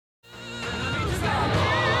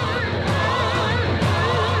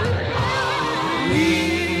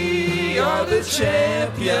the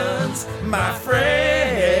champions, my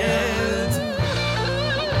friends.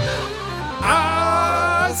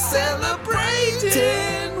 Are celebrating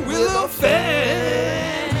Willow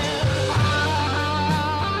fan.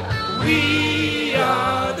 We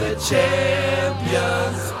are the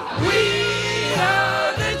champions. We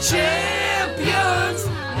are the champions.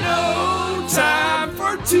 No time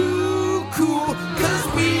for too cool, 'cause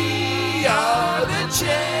we are the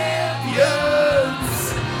champions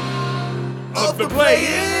of the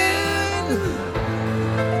play-in.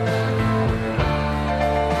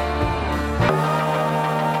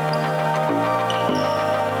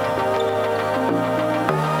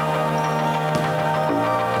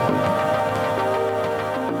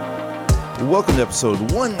 Welcome to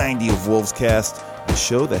episode 190 of Wolves Cast, the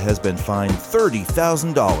show that has been fined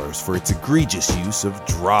 $30,000 for its egregious use of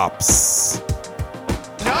drops.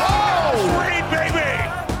 No! Free, baby!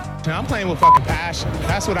 I'm playing with fucking passion.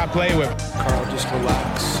 That's what I play with. Carl, just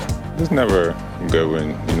relax. It's never good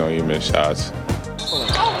when, you miss shots.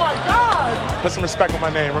 Oh my God! Put some respect on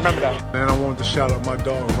my name. Remember that. Man, I wanted to shout out my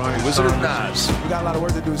dog, Ryan. Wizard of Saunders. Nas. We got a lot of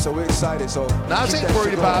work to do, so we're excited. So Nas ain't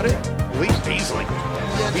worried about it. At least Beasley.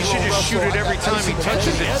 He should just shoot it every time he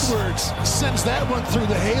touches it. Edwards sends that one through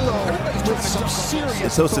the halo with some serious.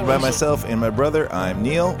 It's hosted by myself and my brother. I'm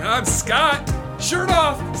Neil. I'm Scott. Shirt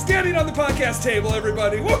off, standing on the podcast table,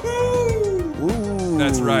 everybody. Woohoo! Ooh,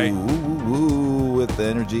 That's right. Ooh, the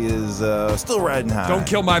energy is still riding high. Don't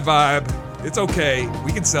kill my vibe. It's okay.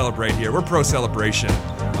 We can celebrate here. We're pro celebration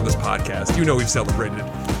on this podcast. You know we've celebrated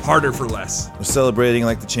harder for less. We're celebrating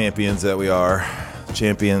like the champions that we are.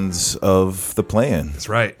 Champions of the play-in. That's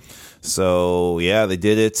right. So, yeah, they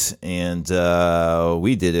did it, and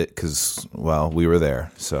we did it because, well, we were there.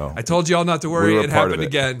 So I told you all not to worry. We were It part of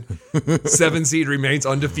happened it. again. 7 seed remains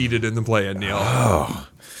undefeated in the play-in, Neil. Oh,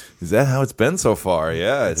 is that how it's been so far?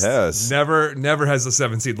 Yeah, it has. Never has the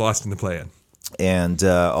 7 seed lost in the play-in. And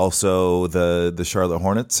also the Charlotte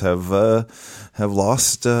Hornets have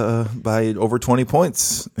lost by over 20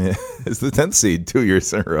 points. It's the 10th seed 2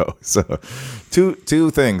 years in a row. So two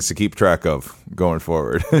things to keep track of going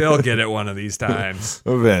forward. They'll get it one of these times.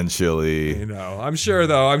 Eventually. I'm sure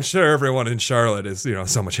everyone in Charlotte is,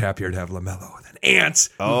 so much happier to have LaMelo than Ant,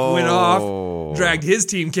 who went off, dragged his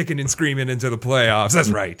team kicking and screaming into the playoffs. That's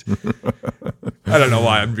right. I don't know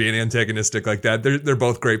why I'm being antagonistic like that. They're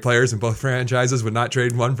both great players, and both franchises would not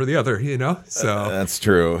trade one for the other, So that's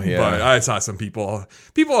true, yeah. But I saw some people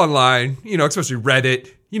online, especially Reddit.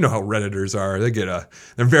 You know how Redditors are.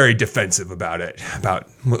 They're very defensive about it, about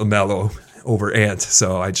LaMelo over Ant.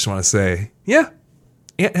 So I just want to say, yeah,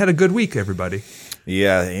 Ant had a good week, everybody.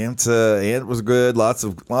 Yeah, Ant was good. Lots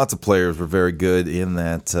of players were very good in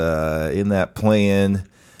that play-in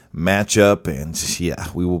matchup, and yeah,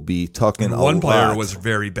 we will be talking one player was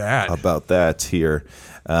very bad about that here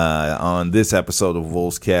on this episode of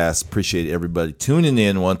Wolves Cast. Appreciate everybody tuning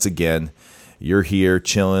in once again. You're here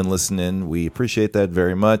chilling, listening. We appreciate that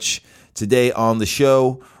very much. Today on the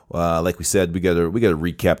show, like we said, we got to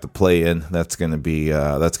recap the play-in. That's going to be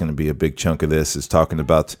a big chunk of this. Is talking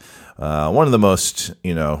about one of the most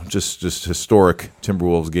just historic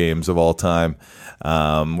Timberwolves games of all time.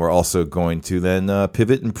 We're also going to then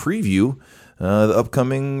pivot and preview the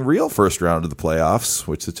upcoming real first round of the playoffs,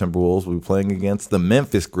 which the Timberwolves will be playing against the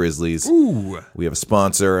Memphis Grizzlies. Ooh. We have a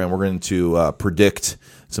sponsor, and we're going to predict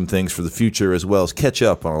some things for the future, as well as catch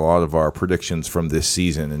up on a lot of our predictions from this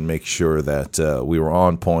season and make sure that we were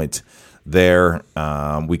on point there.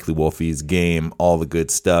 Weekly Wolfies game, all the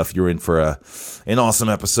good stuff. You're in for an awesome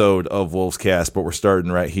episode of Wolves Cast, but we're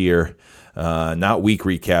starting right here. Not week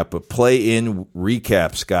recap, but play-in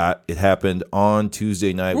recap, Scott. It happened on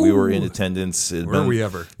Tuesday night. Ooh. We were in attendance. Were we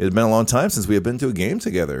ever? It had been a long time since we had been to a game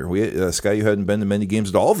together. Scott, you hadn't been to many games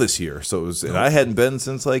at all this year, and I hadn't been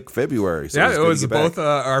since like February. So it was both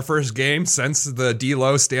our first game since the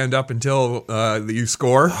D-Lo stand up until you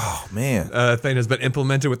score. Oh, man. Thing has been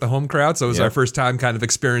implemented with the home crowd, so it was our first time kind of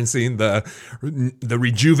experiencing the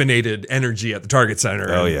rejuvenated energy at the Target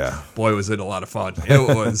Center. Oh, and yeah. Boy, was it a lot of fun. It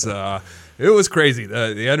was... It was crazy.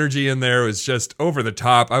 The energy in there was just over the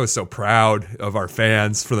top. I was so proud of our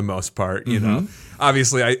fans for the most part.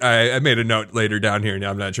 Obviously, I made a note later down here. Now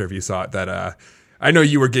I'm not sure if you saw it that I know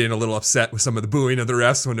you were getting a little upset with some of the booing of the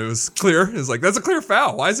refs when it was clear. It was like, that's a clear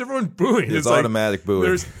foul. Why is everyone booing? It's automatic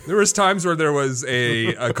booing. There was times where there was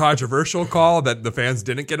a controversial call that the fans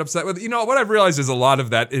didn't get upset with. You know, what I've realized is a lot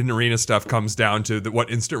of that in-arena stuff comes down to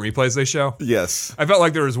what instant replays they show. Yes. I felt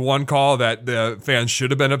like there was one call that the fans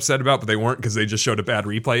should have been upset about, but they weren't because they just showed a bad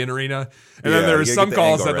replay in arena. And then there was some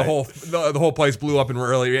calls that the whole place blew up and were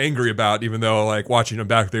really angry about, even though, like, watching them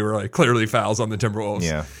back, they were, like, clearly fouls on the Timberwolves.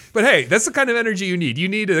 Yeah. But hey, that's the kind of energy you need. You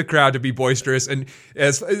need a crowd to be boisterous, and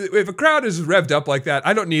if a crowd is revved up like that,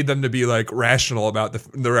 I don't need them to be like rational about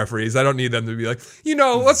the referees. I don't need them to be like,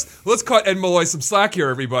 let's cut Ed Malloy some slack here,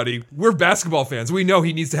 everybody. We're basketball fans. We know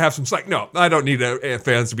he needs to have some slack. No, I don't need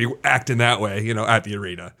fans to be acting that way, at the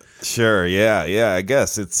arena. Sure, yeah. I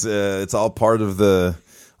guess it's all part of the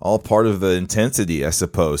intensity, I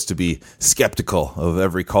suppose, to be skeptical of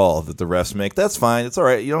every call that the refs make. That's fine. It's all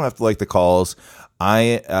right. You don't have to like the calls.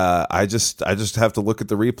 I just have to look at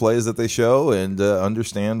the replays that they show and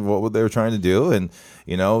understand what they were trying to do. And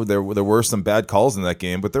there were some bad calls in that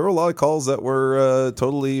game, but there were a lot of calls that were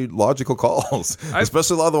totally logical calls,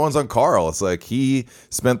 especially a lot of the ones on Karl. It's like he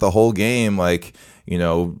spent the whole game like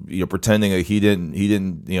pretending like he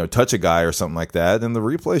didn't touch a guy or something like that, and the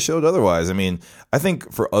replay showed otherwise. I mean, I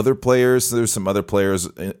think for other players, there's some other players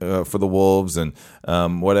for the Wolves and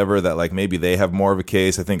whatever that like maybe they have more of a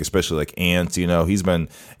case. I think especially like Ant, he's been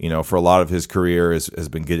for a lot of his career has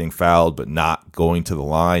been getting fouled but not going to the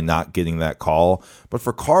line, not getting that call. But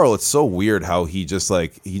for Karl, it's so weird how he just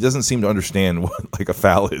like he doesn't seem to understand what like a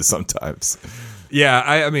foul is sometimes. Yeah,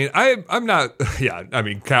 I'm not. Yeah,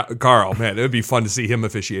 Karl, man, it would be fun to see him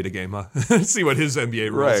officiate a game, huh? See what his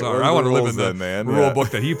NBA rules are. I want to live in the rule book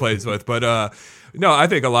that he plays with. But no, I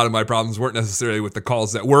think a lot of my problems weren't necessarily with the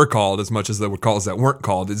calls that were called as much as the calls that weren't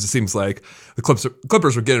called. It just seems like the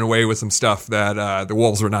Clippers were getting away with some stuff that the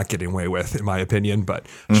Wolves were not getting away with, in my opinion. But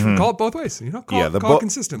call it both ways. Call it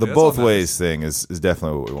consistently. The both ways thing is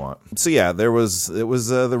definitely what we want. So yeah,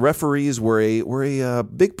 the referees were a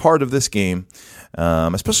big part of this game.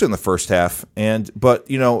 Especially in the first half. But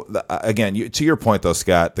again, to your point though,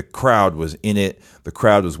 Scott, the crowd was in it. The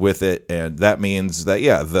crowd was with it, and that means that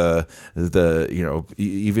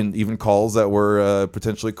even calls that were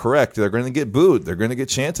potentially correct, they're going to get booed. They're going to get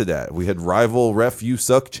chanted at. We had rival ref "you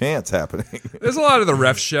suck" chants happening. There's a lot of the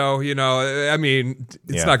ref show. It's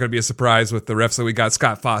not going to be a surprise with the refs that we got.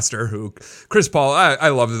 Scott Foster, who Chris Paul. I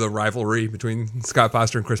love the rivalry between Scott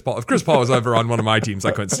Foster and Chris Paul. If Chris Paul was ever on one of my teams,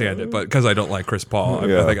 I couldn't stand it, but because I don't like Chris Paul,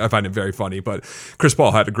 I find it very funny. But Chris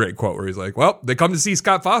Paul had a great quote where he's like, "Well, they come to see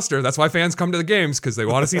Scott Foster. That's why fans come to the games, because they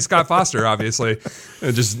want to see Scott Foster, obviously."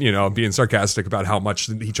 And just being sarcastic about how much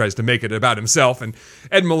he tries to make it about himself, and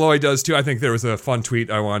Ed Malloy does too. I think there was a fun tweet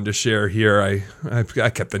I wanted to share here. I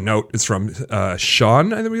kept the note. It's from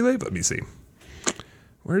Sean in the relay. Let me see.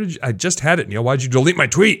 Where did I just had it, Neil? Why'd you delete my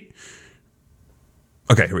tweet?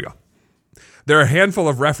 Okay, here we go. There are a handful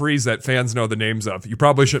of referees that fans know the names of. You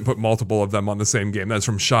probably shouldn't put multiple of them on the same game. That's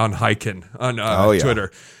from Sean Hyken on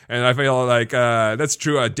Twitter. And I feel like that's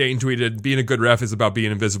true. Dane tweeted, "Being a good ref is about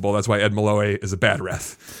being invisible. That's why Ed Malloy is a bad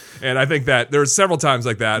ref." And I think that there's several times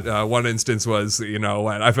like that. One instance was, when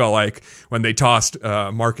I felt like when they tossed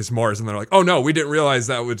Marcus Morris, and they're like, "Oh no, we didn't realize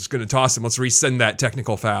that we're just going to toss him. Let's rescind that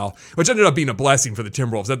technical foul," which ended up being a blessing for the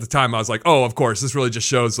Timberwolves. At the time, I was like, "Oh, of course, this really just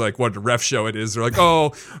shows like what a ref show it is." They're like,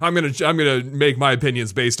 "Oh, I'm gonna make my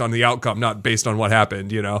opinions based on the outcome, not based on what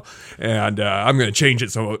happened," and I'm gonna change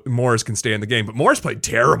it so Morris can stay in the game. But Morris played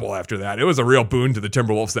terrible after that. It was a real boon to the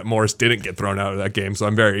Timberwolves that Morris didn't get thrown out of that game. So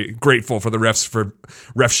I'm very grateful for the refs for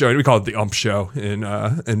ref showing. We call it the ump show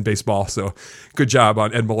in baseball. So good job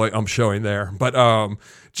on Ed Malloy ump showing there. But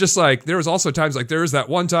just like there was also times like there was that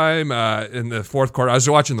one time in the fourth quarter, I was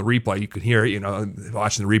watching the replay. You could hear it,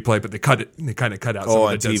 watching the replay, but they cut it. They kind of cut out some of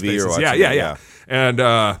the dead TV spaces. Yeah. And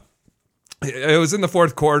it was in the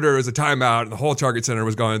fourth quarter. It was a timeout, and the whole Target Center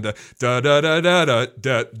was going da da da da da da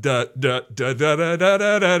da da da da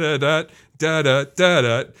da da da da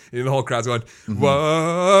da. And the whole crowd's going,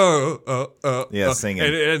 whoa, singing.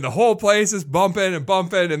 And the whole place is bumping,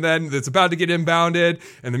 and then it's about to get inbounded,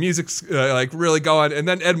 and the music's like really going, and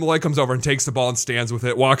then Ed Malloy comes over and takes the ball and stands with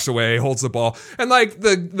it, walks away, holds the ball, and like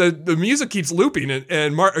the music keeps looping,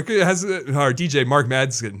 and Mark has our DJ Mark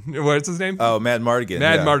Madsen, what's his name? Oh, Mad Mardigan.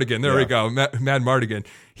 Mardigan. There we go, Mad Mardigan.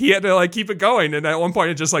 He had to like keep it going, and at one point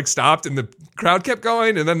it just like stopped, and the crowd kept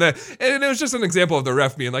going, and then and it was just an example of the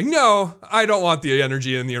ref being like, "No, I don't want the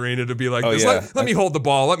energy in the arena to be like this. Let me hold the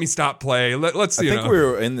ball. Let me stop play. Let's." I think we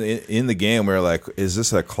were in the game. We were like, "Is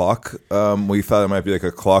this a clock?" We thought it might be like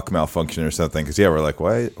a clock malfunction or something. Because we're like,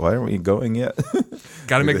 "Why aren't we going yet?"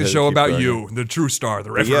 Got to make the show keep about going. you, the true star,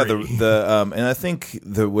 the referee. Yeah, and I think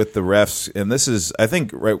with the refs, and this is, I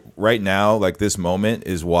think right now, like this moment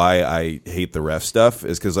is why I hate the ref stuff,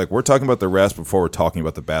 is because like we're talking about the refs before we're talking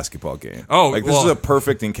about the basketball game. Oh, like this is a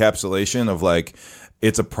perfect encapsulation of like,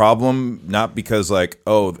 it's a problem not because like,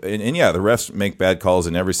 and yeah, the refs make bad calls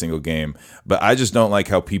in every single game, but I just don't like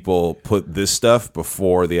how people put this stuff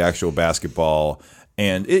before the actual basketball.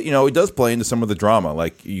 And it, it does play into some of the drama.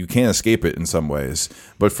 Like you can't escape it in some ways.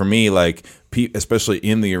 But for me, like especially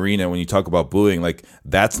in the arena, when you talk about booing, like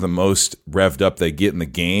that's the most revved up they get in the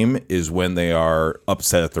game is when they are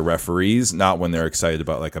upset at the referees, not when they're excited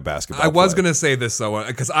about like a basketball. I was play. going to say this though,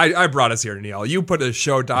 because I brought us here, Neil. You put a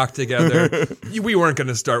show doc together. We weren't going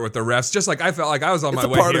to start with the refs. Just like I felt like I was on my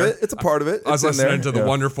way here. It's a part of it. I was listening to the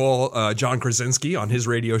wonderful John Krasinski on his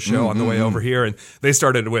radio show on the way over here, and they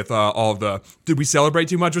started with all of the, did we celebrate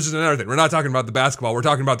too much? Which is another thing. We're not talking about the basketball. We're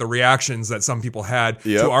talking about the reactions that some people had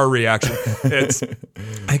to our reaction. It's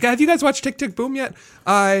like, have you guys watched Tick Tick Boom yet?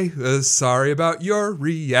 I was sorry about your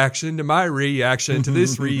reaction to my reaction to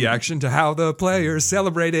this reaction to how the players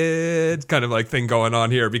celebrated, kind of like thing going on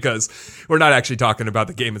here, because we're not actually talking about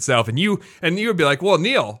the game itself. And you would be like, well,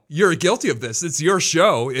 Neil, you're guilty of this. It's your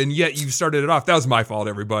show, and yet you started it off. That was my fault,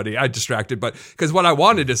 everybody. I distracted, but because what I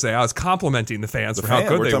wanted to say, I was complimenting the fans for how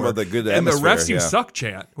good we're they talking were. About the good and the atmosphere, refs you suck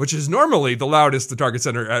chant, which is normally the loudest the Target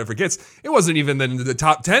Center ever gets. It wasn't even in the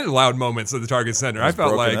top 10 loud moments of the Target Center. I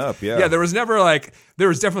felt like, there was never like, there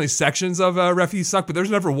was definitely sections of ref you suck, but there's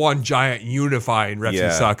never one giant unifying ref you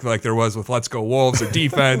suck like there was with Let's Go Wolves or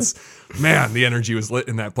defense. Man, the energy was lit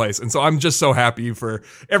in that place. And so I'm just so happy for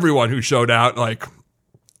everyone who showed out. Like,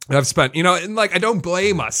 I've spent, and like, I don't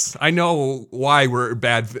blame us. I know why we're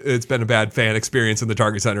bad. It's been a bad fan experience in the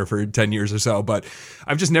Target Center for 10 years or so, but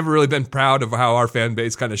I've just never really been proud of how our fan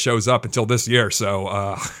base kind of shows up until this year.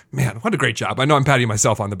 So, man, what a great job. I know I'm patting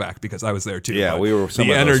myself on the back because I was there too. Yeah, we were some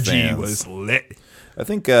the of those energy fans. was lit. I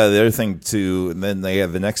think the other thing too, and then they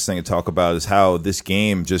have the next thing to talk about is how this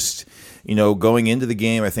game just, going into the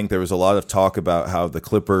game, I think there was a lot of talk about how the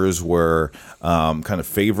Clippers were kind of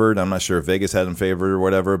favored. I'm not sure if Vegas had them favored or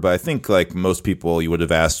whatever, but I think like most people you would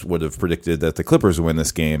have predicted that the Clippers would win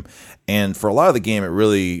this game. And for a lot of the game, it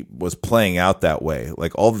really was playing out that way.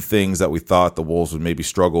 Like all the things that we thought the Wolves would maybe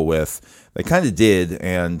struggle with, they kind of did.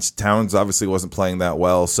 And Towns obviously wasn't playing that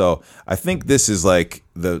well. So I think this is just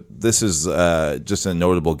a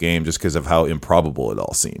notable game just because of how improbable it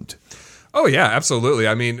all seemed. Oh, yeah, absolutely.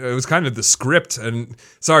 I mean, it was kind of the script, and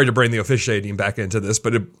sorry to bring the officiating back into this,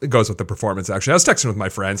 but it goes with the performance, actually. I was texting with my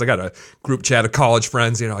friends. I got a group chat of college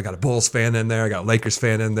friends. I got a Bulls fan in there. I got a Lakers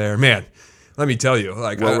fan in there. Man, let me tell you.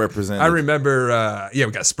 Like, well represented. I remember, we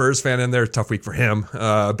got a Spurs fan in there. Tough week for him.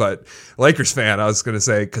 But Lakers fan, I was going to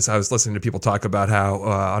say, because I was listening to people talk about how,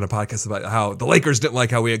 on a podcast about how the Lakers didn't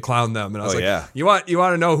like how we had clowned them. And I was you want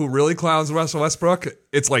to know who really clowns Russell Westbrook?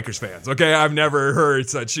 It's Lakers fans, okay? I've never heard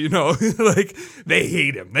such, like, they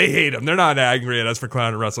hate him. They hate him. They're not angry at us for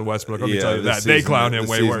clowning Russell Westbrook. Let me tell you that. They clown him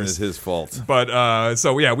way worse. It's his fault. But,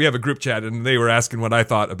 so, yeah, we have a group chat, and they were asking what I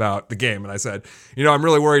thought about the game. And I said, I'm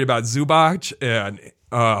really worried about Zubac and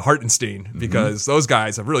Hartenstein because those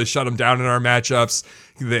guys have really shut them down in our matchups.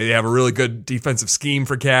 They have a really good defensive scheme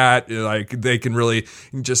for Cat. Like they can really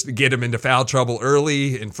just get him into foul trouble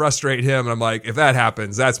early and frustrate him. And I'm like, if that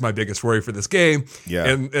happens, that's my biggest worry for this game. Yeah.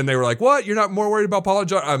 And they were like, what? You're not more worried about Paul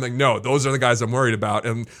George? I'm like, no, those are the guys I'm worried about.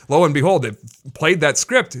 And lo and behold, they played that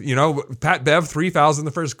script. Pat Bev 3 fouls in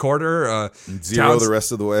the first quarter. 0 Towns, the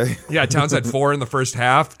rest of the way. Yeah, Towns had 4 in the first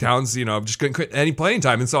half. Towns, just couldn't get any playing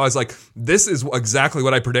time. And so I was like, this is exactly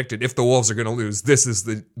what I predicted. If the Wolves are going to lose, this is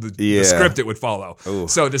the script it would follow. Ooh.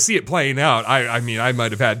 So to see it playing out, I mean, I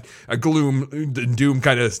might have had a gloom and doom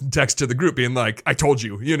kind of text to the group being like, I told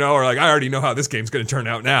you, or like, I already know how this game's going to turn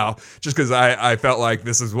out now, just because I felt like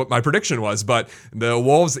this is what my prediction was. But the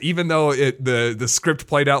Wolves, even though the script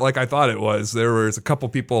played out like I thought it was, there was a couple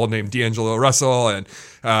people named D'Angelo Russell and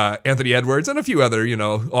Anthony Edwards and a few other,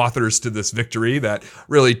 authors to this victory that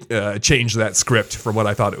really changed that script from what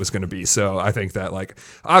I thought it was going to be. So I think that, like,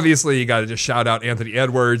 obviously you got to just shout out Anthony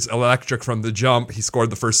Edwards, electric from the jump. He scored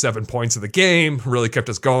the first 7 points of the game, really kept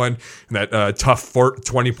us going in that tough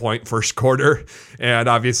 20-point first quarter, and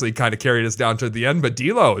obviously kind of carried us down to the end. But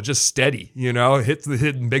D'Lo, just steady,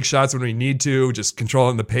 hitting big shots when we need to, just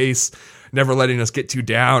controlling the pace, never letting us get too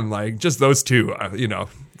down. Like, just those two,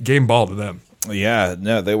 game ball to them. Yeah,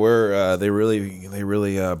 no, they were. They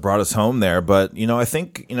really brought us home there. But I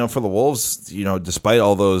think for the Wolves, despite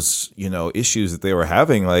all those issues that they were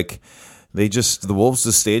having, like the Wolves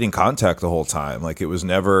just stayed in contact the whole time. Like it was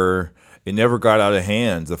never it never got out of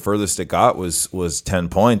hand. The furthest it got was 10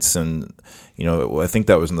 points, and I think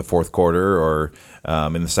that was in the fourth quarter or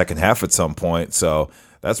in the second half at some point. So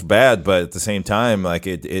that's bad, but at the same time, like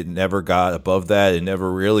it never got above that. It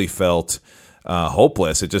never really felt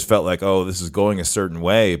hopeless. It just felt like, oh, this is going a certain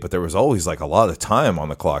way, but there was always like a lot of time on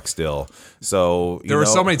the clock still. So there were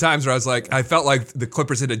so many times where I felt like the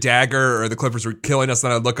Clippers hit a dagger or the Clippers were killing us,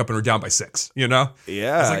 and I'd look up and we're down by 6. Yeah,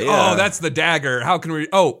 it's like, oh, that's the dagger. How can we?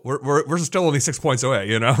 Oh, we're still only 6 points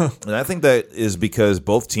away. And I think that is because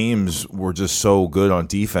both teams were just so good on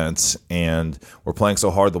defense and were playing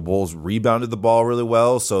so hard. The Wolves rebounded the ball really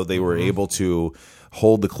well, so they were able to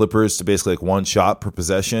hold the Clippers to basically like one shot per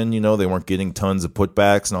possession. They weren't getting tons of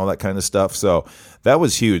putbacks and all that kind of stuff. So that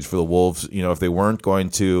was huge for the Wolves. If they weren't going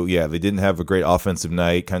to, they didn't have a great offensive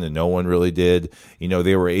night. Kind of no one really did.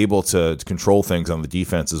 They were able to control things on the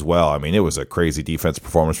defense as well. I mean, it was a crazy defense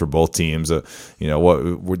performance for both teams.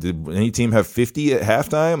 Did any team have 50 at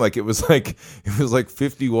halftime? Like it was like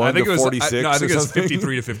 51 to 46. I think it was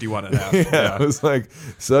 53 to 51 at half. Yeah, it was like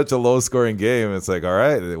such a low scoring game. It's like, all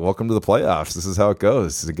right, welcome to the playoffs. This is how it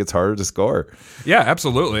goes. It gets harder to score. Yeah,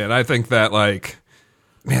 absolutely. And I think that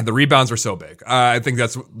man, the rebounds were so big. I think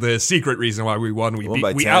that's the secret reason why we won.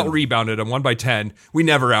 We out-rebounded them 1 by 10. We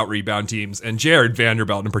never out-rebound teams. And Jared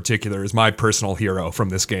Vanderbilt in particular is my personal hero from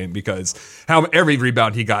this game because every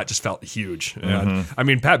rebound he got just felt huge. And, I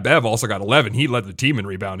mean, Pat Bev also got 11. He led the team in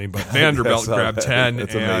rebounding, but Vanderbilt grabbed 10.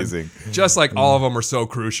 That's amazing. Just like all of them were so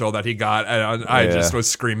crucial that he got. And I just was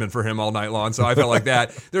screaming for him all night long. So I felt like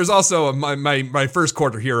that. There's also my first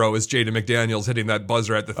quarter hero is Jaden McDaniels hitting that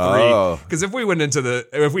buzzer at the 3. Because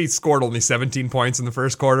if we scored only 17 points in the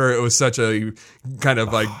first quarter, it was such a kind of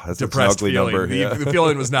depressed feeling. The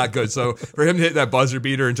feeling was not good. So for him to hit that buzzer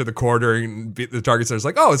beater into the quarter and beat the target center, it's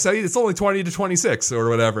like, oh, it's only 20 to 26 or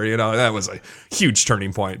whatever. That was a huge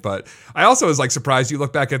turning point. But I also was surprised. You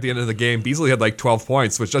look back at the end of the game, Beasley had 12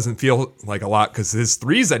 points, which doesn't feel like a lot because his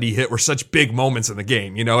threes that he hit were such big moments in the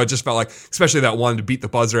game. It just felt like, especially that one to beat the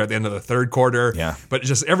buzzer at the end of the third quarter. Yeah. But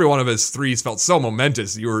just every one of his threes felt so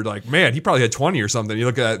momentous. You were like, man, he probably had 20 or something. You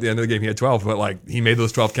look at the end of the game, he had 12, but he made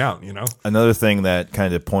those 12 count, Another thing that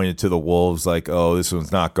kind of pointed to the Wolves, oh, this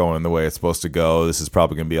one's not going the way it's supposed to go. This is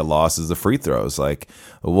probably going to be a loss, is the free throws. The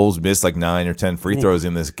Wolves missed 9 or 10 free throws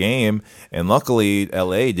in this game, and luckily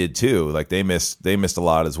LA did too. They missed a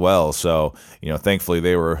lot as well. So, thankfully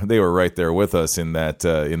they were right there with us in that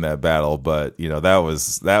battle. But,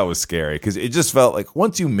 that was scary because it just felt like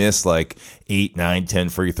once you miss 8, 9, 10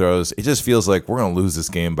 free throws, it just feels like we're going to lose this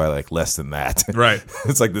game by less than that. Right.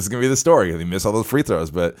 It's this is going to be the story. They missed all those free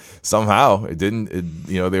throws, but somehow it didn't.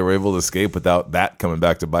 They were able to escape without that coming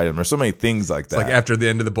back to bite them. There's so many things like that. After the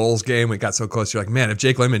end of the Bulls game, we got so close. You're like, man, if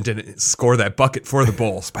Jake Lemon didn't score that bucket for the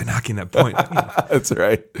Bulls by knocking that point, that's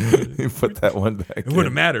right. You put that one back. It wouldn't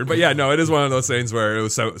have mattered. But yeah, no, it is one of those things where it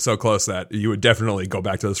was so close that you would definitely go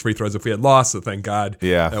back to those free throws if we had lost. So thank God,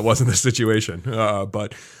 that wasn't the situation.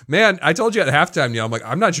 But man, I told you at halftime, I'm like,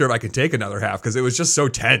 I'm not sure if I can take another half because it was just so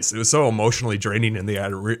tense. It was so emotionally draining in the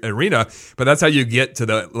arena. But that's how you get to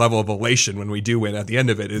the level of elation when we do win at the end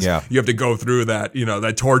of it is you have to go through that,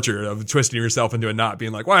 that torture of twisting yourself into a knot,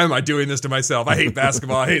 being like, why am I doing this to myself? I hate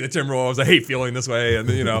basketball. I hate the Timberwolves. I hate feeling this way.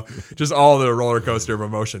 And, just all the roller coaster of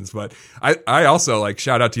emotions. But I also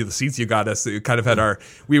shout out to the seats you got us. You kind of had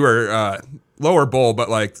we were lower bowl,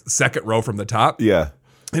 but second row from the top. Yeah.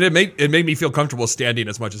 And it made me feel comfortable standing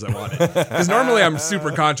as much as I wanted. Because normally I'm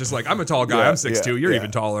super conscious, I'm a tall guy, I'm 6'2", you're even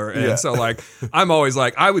taller. And so I'm always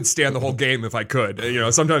I would stand the whole game if I could.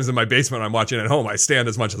 Sometimes in my basement I'm watching at home, I stand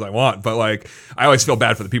as much as I want. But I always feel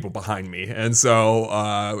bad for the people behind me. And so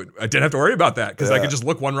I didn't have to worry about that because I could just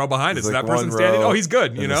look one row behind it. So that person standing, oh, he's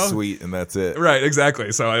good, Sweet, and that's it. Right,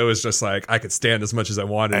 exactly. So it was just I could stand as much as I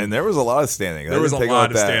wanted. And there was a lot of standing. There was a lot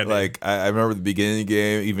of standing. I remember the beginning of the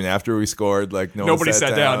game, even after we scored, nobody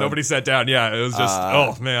sat down. Nobody sat down. Yeah, it was just,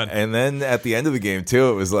 oh, man. And then at the end of the game,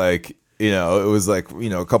 too, it was a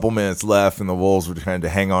couple minutes left, and the Wolves were trying to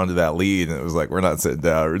hang on to that lead, and it was we're not sitting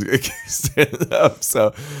down. We're going to keep standing up.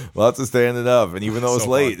 So lots of standing up. And even though it was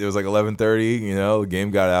late, it was 11:30, the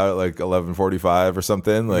game got out at 11:45 or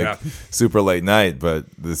something, super late night. But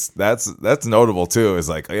that's notable, too. It's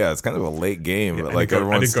it's kind of a late game. But everyone's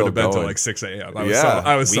I didn't still go to bed going. till 6 a.m.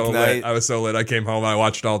 I was so lit. I was so lit. I came home, I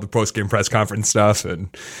watched all the post-game press conference stuff, and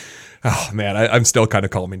Oh man, I'm still kind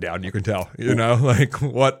of calming down. You can tell, like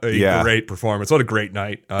what a great performance. What a great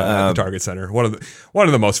night at the Target Center. One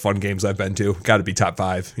of the most fun games I've been to. Got to be top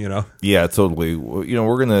 5. Yeah, totally.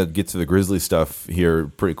 We're gonna get to the Grizzlies stuff here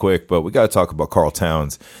pretty quick, but we got to talk about Karl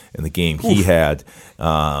Towns and the game he had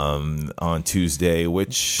on Tuesday,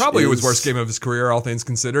 which probably was worst game of his career, all things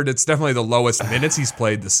considered. It's definitely the lowest minutes he's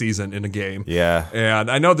played this season in a game. Yeah, and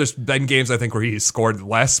I know there's been games I think where he's scored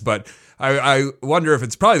less, but I wonder if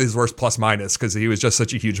it's probably his worst plus minus because he was just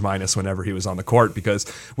such a huge minus whenever he was on the court. Because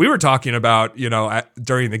we were talking about,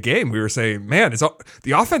 during the game, we were saying, man,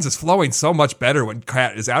 the offense is flowing so much better when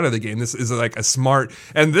Cat is out of the game. This is like a smart,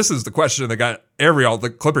 and this is the question that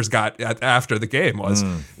the Clippers got after the game was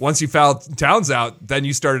once you fouled Towns out, then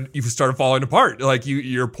you started falling apart. Like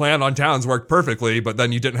your plan on Towns worked perfectly, but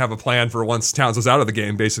then you didn't have a plan for once Towns was out of the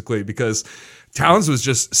game, basically, because Towns was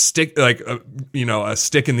just a stick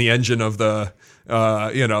in the engine of the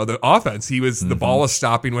offense. He was the ball was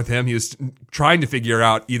stopping with him. He was trying to figure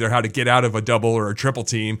out either how to get out of a double or a triple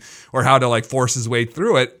team or how to like force his way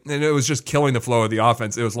through it. And it was just killing the flow of the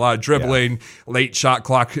offense. It was a lot of dribbling, late shot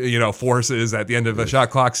clock, forces at the end of the shot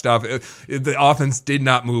clock stuff. The offense did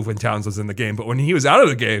not move when Towns was in the game, but when he was out of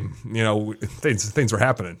the game, things were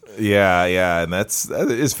happening. Yeah. And that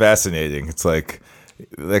is fascinating. It's like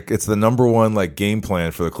it's the number one game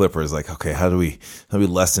plan for the Clippers. Like, okay, how do we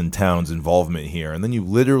lessen Towns' involvement here? And then you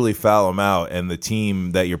literally foul him out, and the team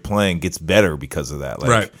that you're playing gets better because of that.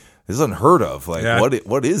 Right. This is unheard of.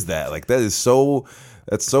 What is that? Like, that's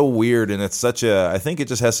so weird, and it's such I think it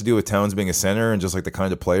just has to do with Towns being a center and just like the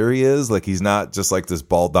kind of player he is. Like, he's not just like this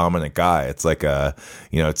ball dominant guy. It's like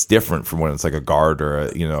it's different from when it's like a guard or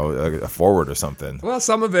a forward or something. Well,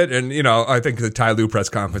 some of it, and I think the Ty Lue press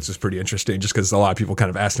conference was pretty interesting, just because a lot of people kind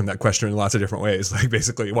of asked him that question in lots of different ways. Like,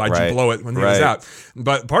 basically, why'd you blow it when he was out?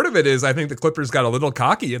 But part of it is I think the Clippers got a little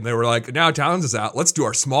cocky, and they were like, now Towns is out, let's do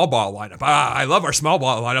our small ball lineup. I love our small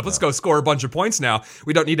ball lineup. Let's go score a bunch of points now.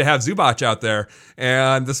 We don't need to have Zubac out there.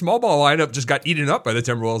 And the small ball lineup just got eaten up by the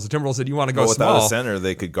Timberwolves. The Timberwolves said, you want to go small. Without a center,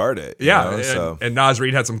 they could guard it. Yeah, and Naz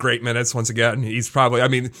Reid had some great minutes once again. He's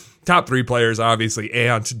probably, top 3 players, obviously,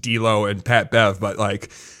 Ant, D'Lo, and Pat Bev. But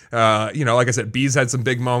like I said, Bees had some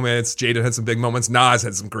big moments. Jaden had some big moments. Naz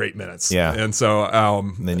had some great minutes. Yeah. And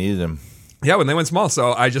so they needed him. Yeah, when they went small.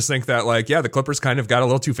 So I just think that, the Clippers kind of got a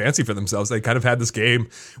little too fancy for themselves. They kind of had this game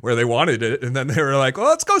where they wanted it, and then they were like, well,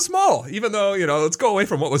 let's go small, even though, let's go away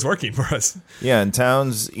from what was working for us. Yeah, and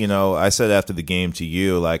Towns, I said after the game to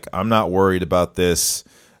you, like, I'm not worried about this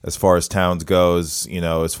as far as Towns goes,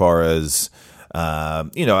 as far as,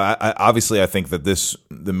 obviously I think that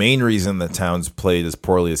the main reason that Towns played as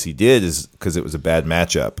poorly as he did is because it was a bad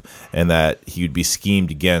matchup and that he would be schemed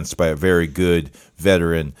against by a very good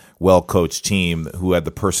veteran, well-coached team who had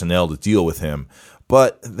the personnel to deal with him.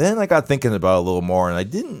 But then I got thinking about it a little more,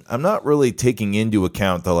 and I'm not really taking into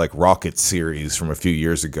account the Rockets series from a few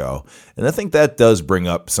years ago. And I think that does bring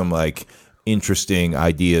up some interesting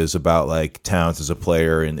ideas about Towns as a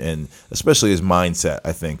player and especially his mindset,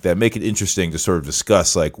 I think, that make it interesting to sort of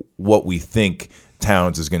discuss what we think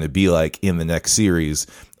Towns is going to be like in the next series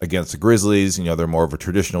against the Grizzlies. They're more of a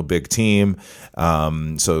traditional big team.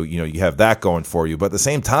 So, you have that going for you. But at the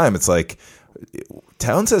same time, it's like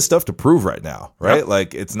Towns has stuff to prove right now, right?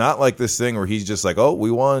 Yep. It's not like this thing where he's just like, oh,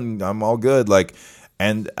 we won, I'm all good.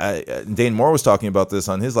 And Dane Moore was talking about this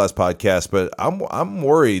on his last podcast, but I'm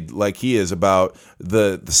worried like he is about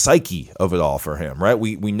the psyche of it all for him, right?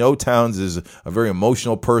 We know Towns is a very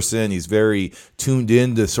emotional person. He's very tuned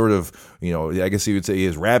in to sort of, I guess you would say he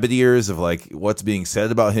has rabbit ears of what's being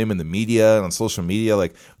said about him in the media and on social media.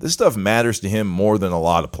 This stuff matters to him more than a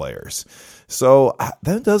lot of players. So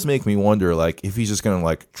that does make me wonder, if he's just going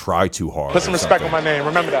to, try too hard. Put some respect on my name.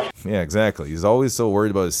 Remember that. Yeah, exactly. He's always so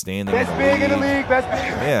worried about his standing. That's big in the league. That's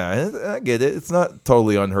big. Yeah, I get it. It's not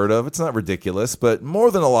totally unheard of. It's not ridiculous. But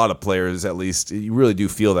more than a lot of players, at least, you really do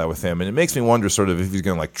feel that with him. And it makes me wonder sort of if he's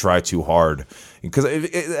going to, try too hard. Because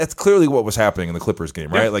that's clearly what was happening in the Clippers game,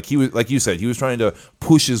 right? Yeah. He was, like you said, he was trying to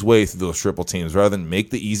push his way through those triple teams rather than make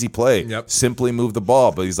the easy play. Yep. Simply move the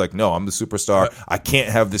ball. But he's like, no, I'm the superstar. Yep. I can't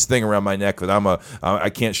have this thing around my neck that I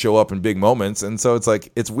can't show up in big moments. And so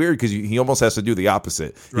it's weird because he almost has to do the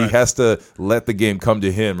opposite. Right. He has to let the game come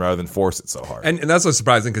to him rather than force it so hard. And that's what's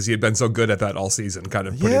surprising because he had been so good at that all season, kind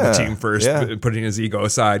of putting the team first, putting his ego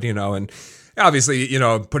aside, and Obviously,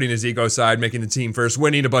 putting his ego aside, making the team first,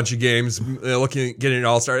 winning a bunch of games, getting an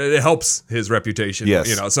all-star, it helps his reputation.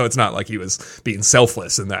 Yes. So it's not like he was being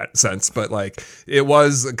selfless in that sense, but like it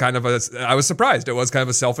was kind of I was surprised. It was kind of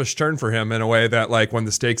a selfish turn for him in a way that like when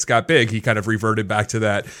the stakes got big, he kind of reverted back to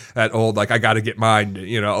that old, like, I got to get mine.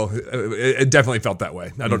 It definitely felt that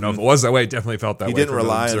way. I don't know if it was that way. It definitely felt that way. He didn't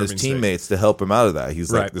rely on his teammates to help him out of that.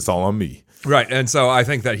 He's like, it's all on me. Right. And so I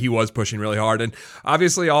think that he was pushing really hard. And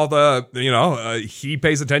obviously all he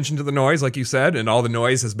pays attention to the noise, like you said, and all the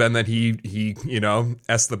noise has been that he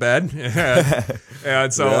S the bed.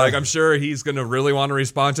 And so like, I'm sure he's going to really want to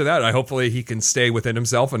respond to that. Hopefully he can stay within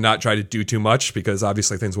himself and not try to do too much, because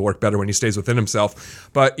obviously things will work better when he stays within himself.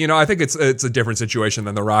 But, I think it's a different situation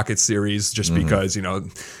than the Rockets series, just because,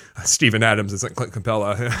 Steven Adams isn't Clint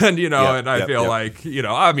Capella. And, and I feel like,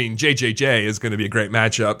 JJJ is going to be a great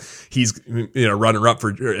matchup. He's, runner-up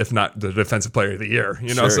for, if not the defensive player of the year,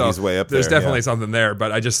 so he's way up there's there, definitely something there.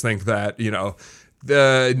 But I just think that,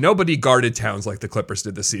 nobody guarded Towns like the Clippers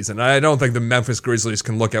did this season. I don't think the Memphis Grizzlies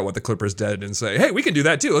can look at what the Clippers did and say, hey, we can do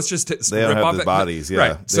that too. Let's just they don't have the bodies. Yeah.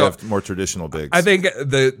 Right. They have more traditional bigs. I think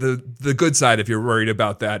the good side, if you're worried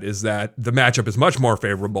about that, is that the matchup is much more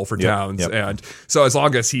favorable for Towns. And so as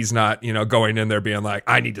long as he's not, going in there being like,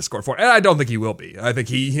 I need to score 4. And I don't think he will be. I think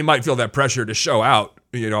he might feel that pressure to show out,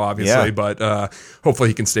 obviously, but hopefully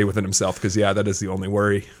he can stay within himself, because that is the only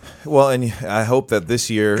worry. Well, and I hope that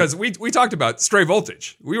this year, because we talked about stray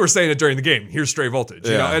voltage. We were saying it during the game. Here's stray voltage.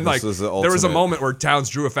 And like there was a moment where Towns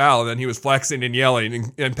drew a foul and then he was flexing and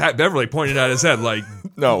yelling, and Pat Beverly pointed at his head like,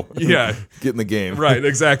 no, get in the game. Right,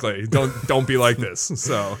 exactly. Don't be like this.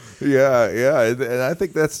 So and I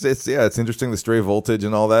think it's interesting, the stray voltage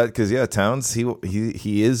and all that, because Towns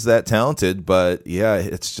he is that talented, but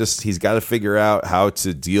it's just he's got to figure out how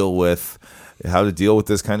to deal with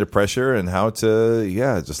this kind of pressure, and how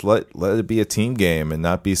to just let it be a team game and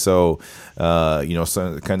not be so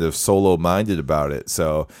so kind of solo minded about it.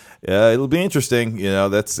 So it'll be interesting.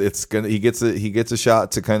 He gets a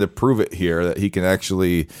shot to kind of prove it here, that he can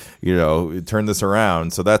actually turn this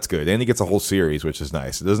around. So that's good, and he gets a whole series, which is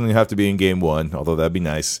nice. It doesn't have to be in game 1, although that'd be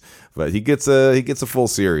nice, but he gets a full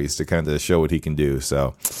series to kind of show what he can do.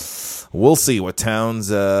 So we'll see what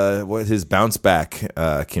Towns, what his bounce back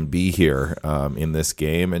can be here in this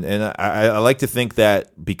game. And I like to think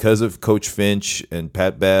that because of Coach Finch and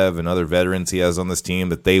Pat Bev and other veterans he has on this team,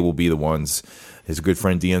 that they will be the ones. His good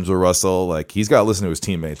friend D'Angelo Russell, like, he's got to listen to his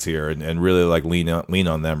teammates here and really like lean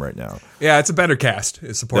on them right now. Yeah, it's a better cast,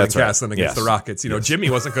 a supporting cast than against the Rockets. Jimmy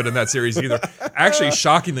wasn't good in that series either. Actually,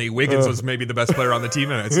 shockingly, Wiggins was maybe the best player on the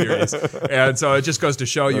team in that series. And so it just goes to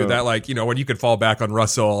show you that, like, when you can fall back on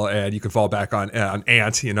Russell and you can fall back on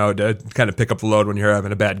Ant, to kind of pick up the load when you're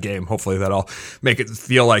having a bad game. Hopefully that'll make it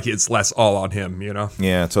feel like it's less all on him,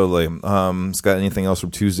 Yeah, totally. Scott, anything else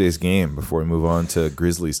from Tuesday's game before we move on to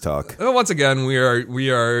Grizzlies talk? Well, once again, we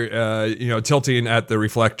are tilting at the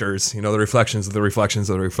reflectors, the reflections of the reflections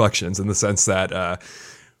of the reflections, in the sense that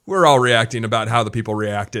we're all reacting about how the people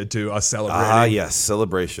reacted to us celebrating. Ah, yes,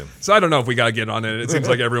 celebration. So I don't know if we got to get on it. It seems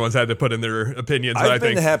like everyone's had to put in their opinions. I've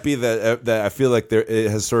been happy that I feel like it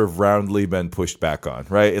has sort of roundly been pushed back on,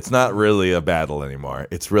 right? It's not really a battle anymore.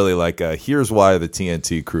 It's really like here's why the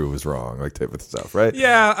TNT crew was wrong, like type of stuff, right?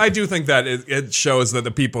 Yeah, I do think that it shows that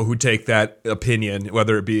the people who take that opinion,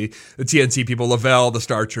 whether it be the TNT people, Lavelle, the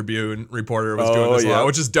Star Tribune reporter, was doing this a lot,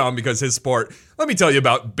 which is dumb because his sport. Let me tell you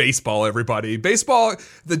about baseball, everybody. Baseball,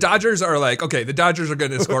 the Dodgers are like, okay, the Dodgers are going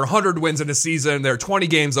to score 100 wins in a season. They're 20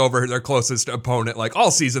 games over their closest opponent, like all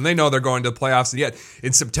season. They know they're going to the playoffs. And yet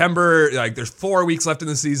in September, like there's 4 weeks left in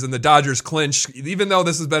the season. The Dodgers clinch. Even though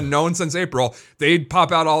this has been known since April, they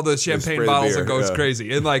pop out all the champagne bottles and goes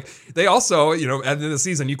crazy. And like they also, at the end of the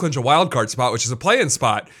season, you clinch a wild card spot, which is a play-in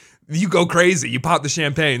spot. You go crazy. You pop the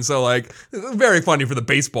champagne. So, like, very funny for the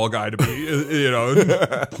baseball guy to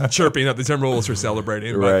be, chirping at the Timberwolves for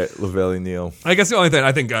celebrating. Right, Lavelle Neal. I guess the only thing,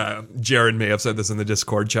 I think Jared may have said this in the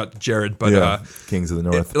Discord chat, Jared, but Kings of the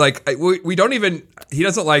North. We don't even, he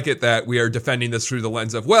doesn't like it that we are defending this through the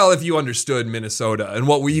lens of, well, if you understood Minnesota and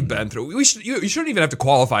what we've been through, you shouldn't even have to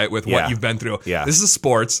qualify it with what you've been through. Yeah. This is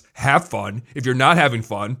sports. Have fun. If you're not having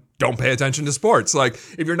fun, don't pay attention to sports. Like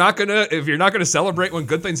if you're not gonna celebrate when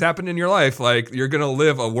good things happen in your life, like you're gonna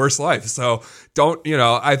live a worse life. So don't,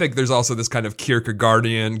 I think there's also this kind of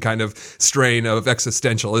Kierkegaardian kind of strain of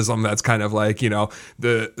existentialism that's kind of like,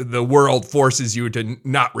 the world forces you to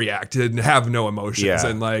not react and have no emotions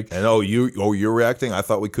and like, and you're reacting. I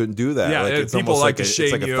thought we couldn't do that. Yeah, like, it's people like to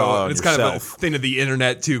shame like you. It's kind of a thing of the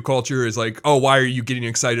internet too. Culture is like, oh, why are you getting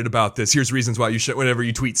excited about this? Here's reasons why you should. Whenever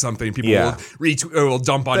you tweet something, people will retweet or will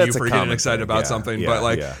dump on you That's for a getting common excited thing. about Yeah, something, yeah, but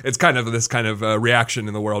like yeah. it's kind of this kind of reaction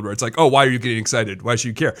in the world where it's like, oh, why are you getting excited? Why should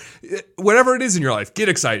you care? Whatever it is in your life, get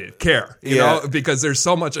excited, care, you know, because there's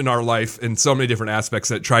so much in our life and so many different aspects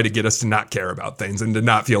that try to get us to not care about things and to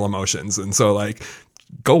not feel emotions. And so like,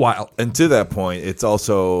 go wild. And to that point, it's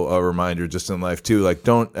also a reminder just in life too, like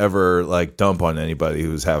don't ever like dump on anybody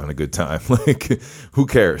who's having a good time. Like who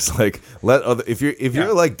cares? Like let other, if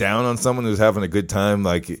you're like down on someone who's having a good time,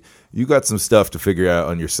 like you got some stuff to figure out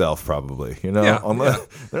on yourself probably, you know?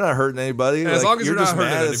 They're not hurting anybody. As like, long as you're you're just not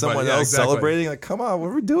hurting mad anybody. at someone Yeah, else exactly. celebrating. Like, come on, what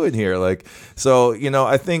are we doing here? Like, so, you know,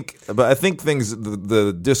 I think things,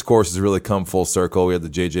 the discourse has really come full circle. We had the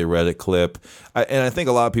JJ Redick clip. And I think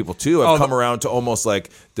a lot of people too have come around to almost like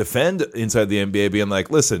defend Inside the NBA, being like,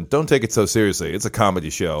 listen, don't take it so seriously. It's a comedy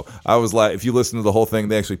show. I was like, if you listen to the whole thing,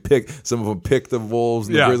 they actually some of them pick the Wolves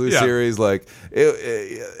in the Grizzlies series. Like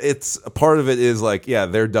it's a part of it is like, yeah,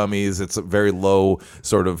 they're dummies. It's a very low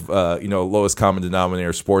sort of, lowest common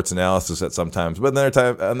denominator sports analysis at sometimes. But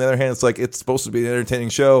on the other hand, it's like, it's supposed to be an entertaining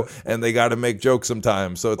show and they got to make jokes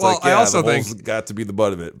sometimes. So it's like, yeah, I also the Wolves got to be the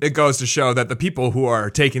butt of it. It goes to show that the people who are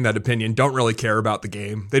taking that opinion don't really care about the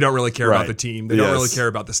game. They don't really care about the team. They don't really care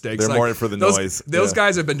about the stakes. They're like, more in for the noise. Those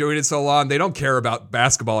guys have been doing it so long. They don't care about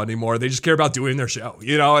basketball anymore. They just care about doing their show,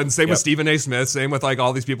 you know. And same with Stephen A. Smith. Same with like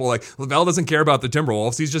all these people. Like Lavelle doesn't care about the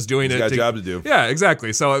Timberwolves. He's just doing He's got a job to do. Yeah,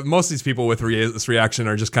 exactly. So most of these people with this reaction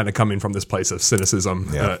are just kind of coming from this place of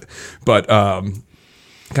cynicism. Yeah.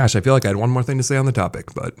 Gosh, I feel like I had one more thing to say on the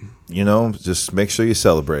topic, but you know, just make sure you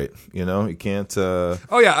celebrate. You know, you can't. Oh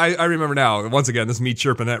yeah, I remember now. Once again, this is me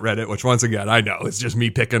chirping at Reddit, which once again I know it's just me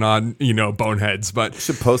picking on boneheads. But you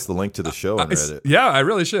should post the link to the show on Reddit. Yeah, I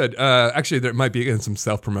really should. Actually, there might be some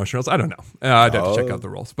self-promotion rules. I don't know. I'd have to check out the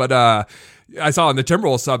rules, but. I saw on the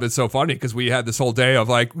Timberwolves sub, it's so funny because we had this whole day of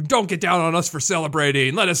like, don't get down on us for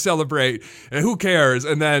celebrating. Let us celebrate. And who cares?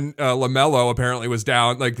 And then LaMelo apparently was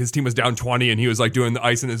down, like his team was down 20 and he was like doing the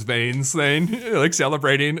ice in his veins thing, like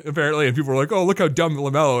celebrating apparently. And people were like, oh, look how dumb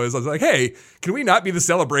LaMelo is. I was like, hey, can we not be the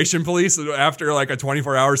celebration police after like a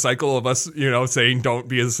 24-hour cycle of us, saying don't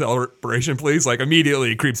be a celebration police? Like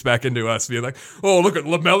immediately creeps back into us being like, oh, look at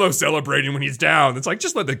LaMelo celebrating when he's down. It's like,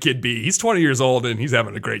 just let the kid be. He's 20 years old and he's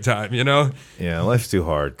having a great time, Yeah, life's too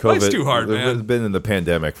hard. Life's too hard, man. We've been in the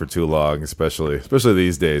pandemic for too long, especially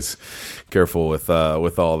these days. Careful with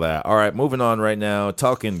all that. All right, moving on right now.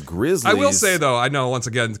 Talking Grizzlies. I will say though, I know once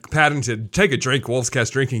again, patented take a drink.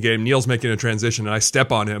 Wolvescast drinking game. Neil's making a transition, and I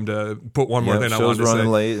step on him to put one more thing I wanted to say. Show's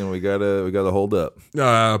running late, and we gotta hold up.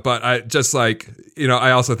 But I just like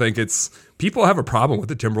I also think it's people have a problem with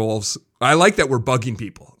the Timberwolves. I like that we're bugging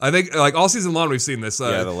people. I think like all season long we've seen this.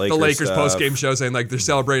 The Lakers post-game show saying like they're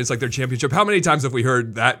celebrating, it's like their championship. How many times have we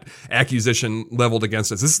heard that accusation leveled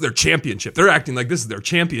against us? This is their championship. They're acting like this is their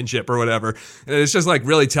championship or whatever. And it's just like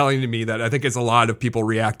really telling to me that I think it's a lot of people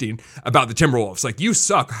reacting about the Timberwolves. Like, you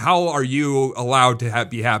suck. How are you allowed to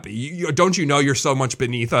be happy? Don't you know you're so much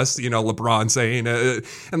beneath us? LeBron saying,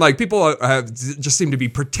 and like people just seem to be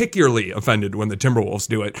particularly offended when the Timberwolves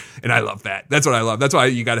do it. And I love that. That's what I love. That's why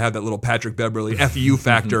you got to have that little Patrick Beverly FU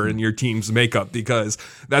factor in your team's makeup, because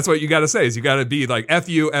that's what you got to say is you got to be like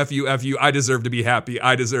FU. I deserve to be happy.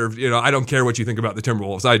 I deserve, I don't care what you think about the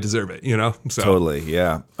Timberwolves. I deserve it, So. Totally,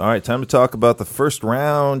 yeah. All right, time to talk about the first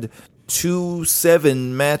round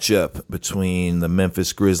 2-7 matchup between the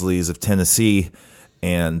Memphis Grizzlies of Tennessee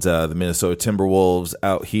and the Minnesota Timberwolves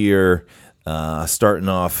out here, starting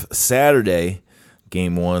off Saturday.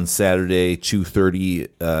 Game 1, Saturday,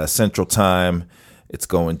 2:30 Central Time. It's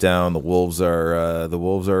going down. The Wolves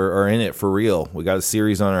are in it for real. We got a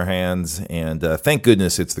series on our hands, and thank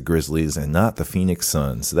goodness it's the Grizzlies and not the Phoenix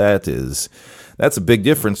Suns. That's a big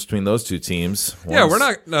difference between those two teams. Yeah, we're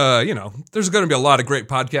not, there's going to be a lot of great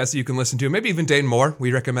podcasts that you can listen to. Maybe even Dane Moore.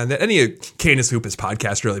 We recommend that. Any Canis Hoopus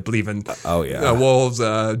podcast really believe in Wolves,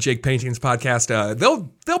 Jake Painting's podcast.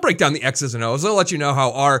 They'll break down the X's and O's. They'll let you know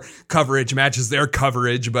how our coverage matches their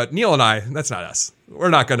coverage. But Neil and I, that's not us. We're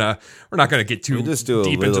not gonna get too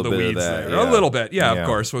deep into the weeds there. Yeah. A little bit, of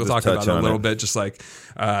course. We'll talk about it a little bit. Just like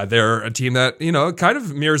they're a team that kind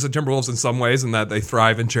of mirrors the Timberwolves in some ways, in that they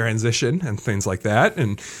thrive in transition and things like that,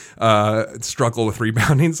 and struggle with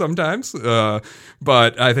rebounding sometimes.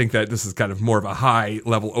 But I think that this is kind of more of a high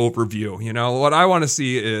level overview. What I want to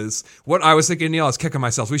see is what I was thinking, Neil. I was kicking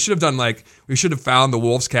myself. We should have found the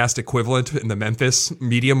Wolvescast equivalent in the Memphis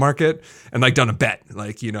media market and done a bet. And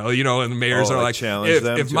the mayors are like,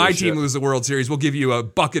 if my team loses the World Series, we'll give you a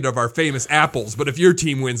bucket of our famous apples. But if your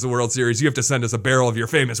team wins the World Series, you have to send us a barrel of your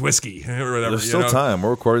famous whiskey or whatever. There's still time.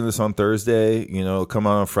 We're recording this on Thursday. Come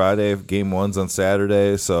out on Friday. Game 1's on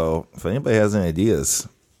Saturday. So if anybody has any ideas,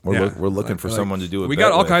 We're looking for someone to do it. We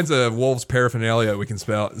got all kinds of Wolves paraphernalia we can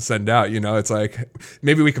send out. It's like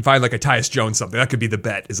maybe we can find like a Tyus Jones something. That could be the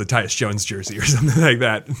bet, is a Tyus Jones jersey or something like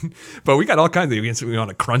that. But we got all kinds of. We want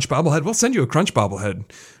a Crunch bobblehead. We'll send you a Crunch bobblehead.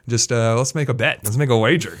 Just let's make a bet. Let's make a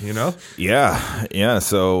wager. Yeah.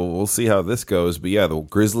 So we'll see how this goes. But yeah, the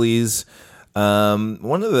Grizzlies.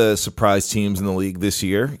 One of the surprise teams in the league this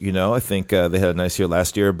year. I think they had a nice year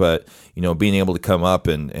last year, but being able to come up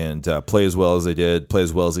and play as well as they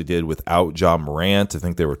did without Ja Morant. I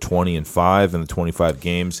think they were 20-5 in the 25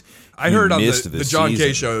 games. I heard on the John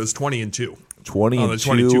Kay show it was 20-2.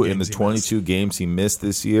 20-2 in the 22 games he missed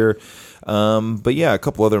this year. But yeah, a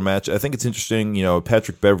couple other matches. I think it's interesting,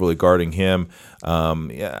 Patrick Beverley guarding him.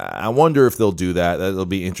 I wonder if they'll do that. That'll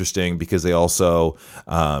be interesting because they also,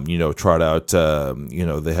 trot out,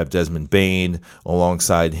 they have Desmond Bane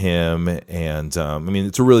alongside him. And,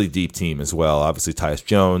 it's a really deep team as well. Obviously, Tyus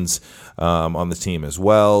Jones on the team as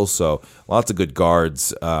well. So lots of good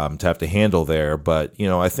guards to have to handle there. But,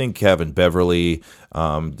 I think having Beverley,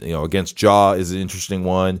 against Ja is an interesting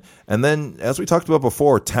one. And then, as we talked about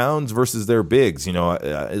before, Towns versus their bigs. It'll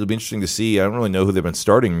be interesting to see. I don't really know who they've been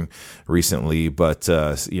starting recently, but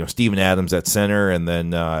Steven Adams at center, and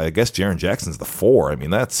then I guess Jaren Jackson's the 4.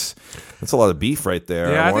 That's a lot of beef right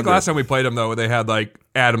there. Yeah, I think last time we played them though, they had like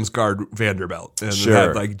Adams guard Vanderbilt, and they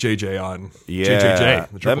had like JJ on. Yeah,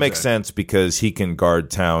 JJJ. That makes sense because he can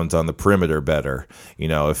guard Towns on the perimeter better.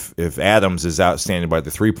 If Adams is out standing by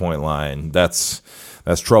the 3-point line, that's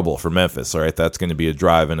trouble for Memphis. All right, that's going to be a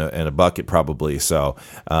drive and a bucket probably. So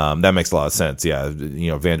that makes a lot of sense. Yeah,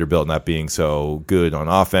 Vanderbilt not being so good on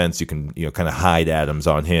offense, you can kind of hide Adams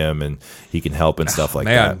on him, and he can help and stuff like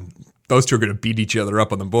that. Those two are going to beat each other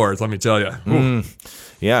up on the boards. Let me tell you.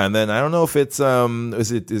 Yeah, and then I don't know if it's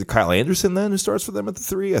is it Kyle Anderson then who starts for them at the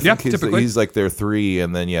 3? I think he's like their 3,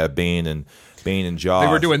 and then Bane and Ja. They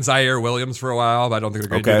were doing Zaire Williams for a while, but I don't think they're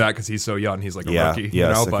going to do that because he's so young. He's like a rookie.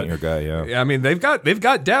 Yeah, second-year guy. Yeah, they've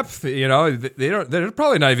got depth. They're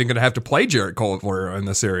probably not even going to have to play Jarrett Culver in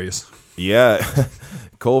the series. Yeah,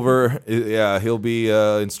 Culver. Yeah, he'll be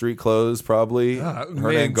in street clothes probably.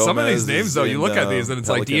 Some of these names though, you look at these and it's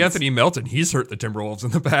Pelicans. Like DeAnthony Melton. He's hurt the Timberwolves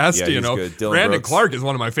in the past. Yeah, he's good. Brandon Clark is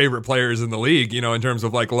one of my favorite players in the league. In terms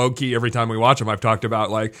of like low key. Every time we watch him, I've talked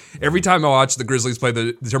about like every time I watch the Grizzlies play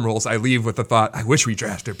the Timberwolves, I leave with the thought, I wish we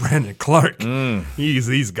drafted Brandon Clark.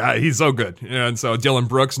 He's so good. And so Dylan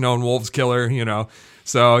Brooks, known Wolves killer.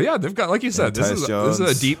 So yeah, they've got, like you said, this is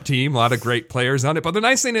a deep team, a lot of great players on it. But the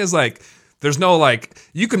nice thing is like, there's no like,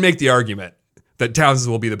 you can make the argument that Towns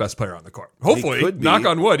will be the best player on the court. Hopefully, knock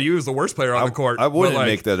on wood, he was the worst player on the court. I wouldn't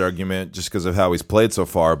make that argument just because of how he's played so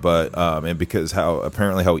far, but and because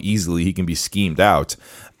how easily he can be schemed out.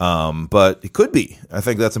 But he could be. I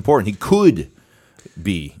think that's important. He could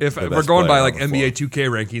be. If we're going by like NBA 2K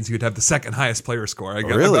rankings, he would have the second highest player score.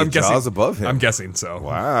 Really? I'm guessing Ja's above him. I'm guessing so.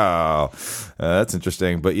 Wow, that's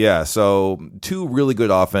interesting. But yeah, so 2 really good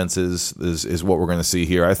offenses is what we're going to see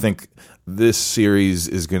here. I think this series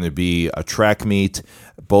is going to be a track meet.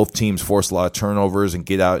 Both teams force a lot of turnovers and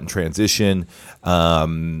get out in transition,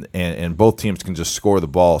 and both teams can just score the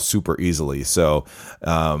ball super easily. So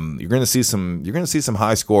you're going to see some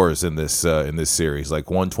high scores in this series, like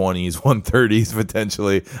 120s, 130s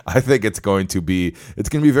potentially. I think it's going to be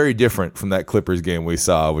very different from that Clippers game we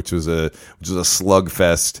saw, which was a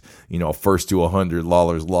slugfest, first to 100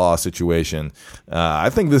 Lawler's Law situation.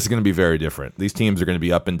 I think this is going to be very different. These teams are going to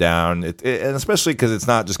be up and down, and especially because it's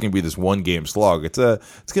not just going to be this one game slog.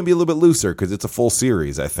 It's going to be a little bit looser because it's a full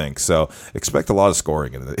series, I think. So expect a lot of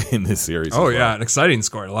scoring in this series. Oh, yeah, an exciting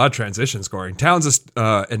scoring, a lot of transition scoring. Towns is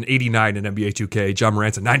an 89 in NBA 2K. Ja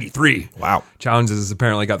Morant's a 93. Wow. Towns has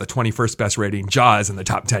apparently got the 21st best rating. Ja is in the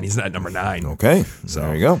top 10. He's at number 9. Okay, so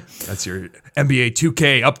there you go. That's your NBA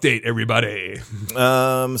 2K update, everybody.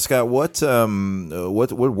 Scott, what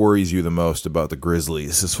worries you the most about the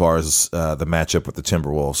Grizzlies as far as the matchup with the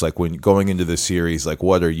Timberwolves? Like when going into this series, like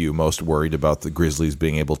what are you most worried about the Grizzlies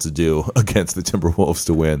being able to do against the Timberwolves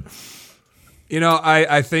to win?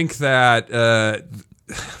 I think that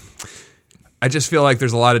I just feel like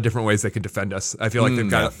there's a lot of different ways they can defend us. I feel like they've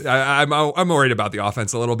got. I'm worried about the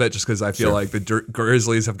offense a little bit, just because I feel like the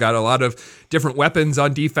Grizzlies have got a lot of different weapons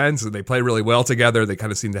on defense, and they play really well together. They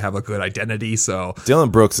kind of seem to have a good identity. So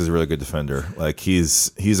Dylan Brooks is a really good defender. Like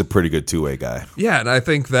he's a pretty good two-way guy. Yeah, and I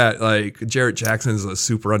think that like Jarrett Jackson is a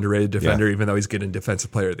super underrated defender, even though he's getting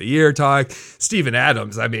Defensive Player of the Year talk. Steven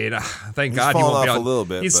Adams, I mean, thank God he won't be on. A little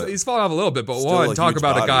bit. He's fallen off a little bit, but talk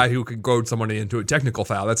about a guy who could goad somebody into a technical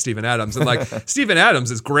foul. That's Steven Adams, and like. Steven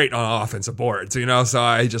Adams is great on offensive boards, so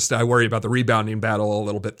I worry about the rebounding battle a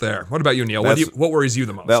little bit there. What about you, Neil? What worries you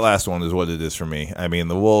the most? That last one is what it is for me. I mean,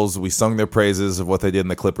 the Wolves, we sung their praises of what they did in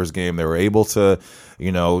the Clippers game. They were able to,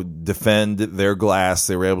 defend their glass.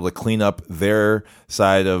 They were able to clean up their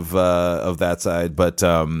side of that side. But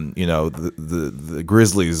the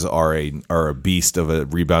Grizzlies are a beast of a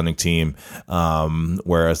rebounding team,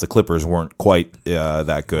 whereas the Clippers weren't quite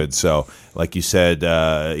that good. So, like you said,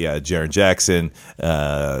 Jaren Jackson,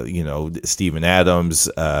 Steven Adams,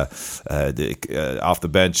 off the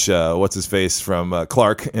bench, what's his face from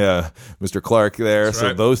Clark, Mr. Clark there. That's so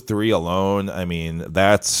right. Those three alone, I mean,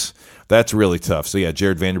 that's really tough. So,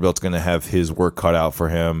 Jared Vanderbilt's going to have his work cut out for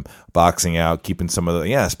him, boxing out, keeping some of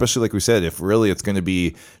especially like we said, if really it's going to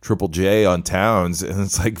be Triple J on Towns, and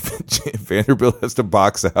it's like Vanderbilt has to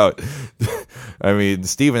box out. I mean,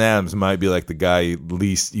 Steven Adams might be like the guy you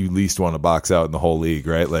least want to box out in the whole league,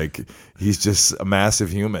 right? Like, he's just a massive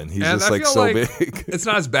human. He's and just I like feel so like big. It's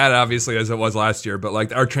not as bad, obviously, as it was last year, but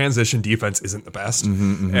like our transition defense isn't the best.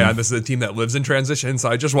 And this is a team that lives in transition. So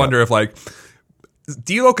I just wonder if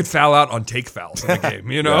D'Lo could foul out on take fouls in a game,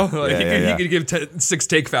 He could give 6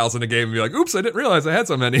 take fouls in a game and be like, oops, I didn't realize I had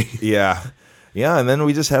so many. Yeah, and then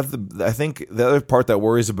we just have I think the other part that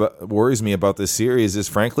worries me about this series is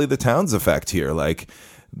frankly the Towns effect here. Like,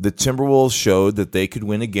 the Timberwolves showed that they could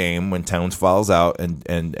win a game when Towns fouls out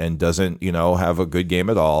and doesn't, have a good game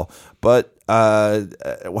at all. But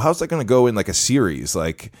how's that going to go in like a series?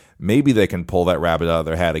 Like, maybe they can pull that rabbit out of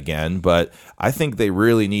their hat again, but I think they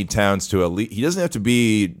really need Towns to at least, he doesn't have to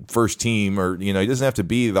be first team or, he doesn't have to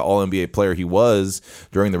be the all-NBA player he was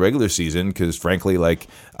during the regular season, because frankly, like,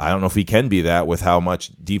 I don't know if he can be that with how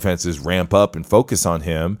much defenses ramp up and focus on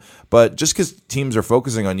him. But just because teams are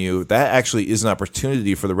focusing on you, that actually is an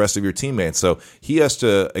opportunity for the rest of your teammates. So he has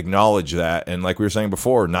to acknowledge that, and like we were saying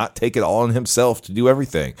before, not take it all on himself to do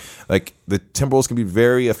everything. Like, the Timberwolves can be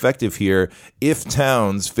very effective here if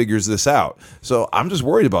Towns figures this out. So I'm just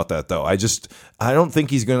worried about that, though. I don't think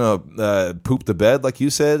he's going to poop the bed, like you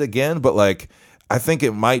said, again, but like, I think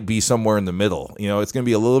it might be somewhere in the middle. It's going to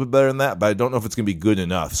be a little bit better than that, but I don't know if it's going to be good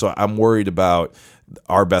enough. So I'm worried about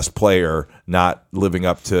our best player not living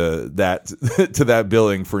up to that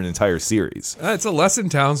billing for an entire series. It's a lesson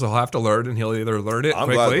Towns will have to learn, and he'll either learn it I'm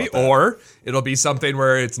glad quickly about that. or it'll be something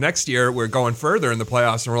where it's next year we're going further in the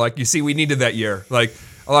playoffs and we're like, you see, we needed that year. Like,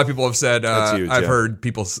 a lot of people have said, Huge, I've yeah. heard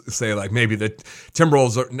people say like maybe the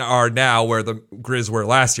Timberwolves are now where the Grizz were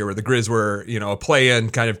last year, where the Grizz were, a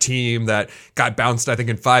play-in kind of team that got bounced, I think,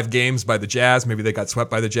 in 5 games by the Jazz. Maybe they got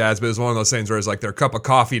swept by the Jazz, but it was one of those things where it's like their cup of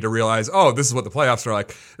coffee to realize, oh, this is what the playoffs are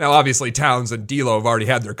like. Now, obviously, Towns and D'Lo have already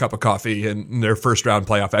had their cup of coffee in their first-round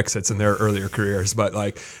playoff exits in their earlier careers, but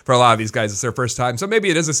like for a lot of these guys, it's their first time. So maybe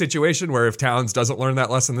it is a situation where if Towns doesn't learn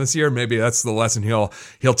that lesson this year, maybe that's the lesson he'll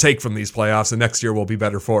take from these playoffs, and next year will be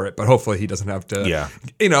better for it. But hopefully he doesn't have to,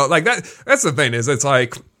 like that. That's the thing, is it's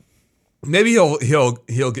like, maybe he'll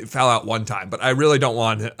get foul out one time, but I really don't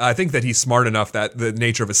want. I think that he's smart enough that the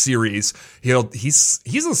nature of a series, he's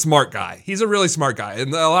a smart guy. He's a really smart guy,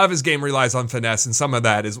 and a lot of his game relies on finesse. And some of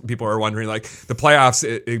that is people are wondering, like the playoffs,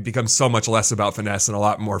 it becomes so much less about finesse and a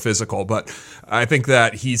lot more physical. But I think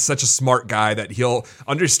that he's such a smart guy that he'll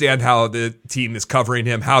understand how the team is covering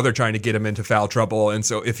him, how they're trying to get him into foul trouble, and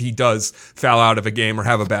so if he does foul out of a game or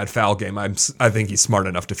have a bad foul game, I think he's smart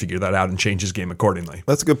enough to figure that out and change his game accordingly.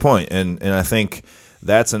 That's a good point. And I think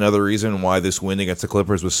that's another reason why this win against the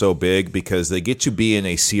Clippers was so big, because they get to be in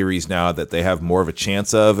a series now that they have more of a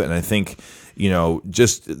chance of. And I think,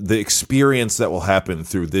 just the experience that will happen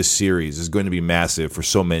through this series is going to be massive for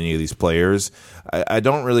so many of these players. I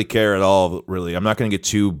don't really care at all, really. I'm not going to get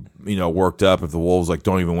too, worked up if the Wolves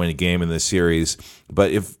don't even win a game in this series.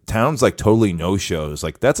 But if Towns totally no-shows,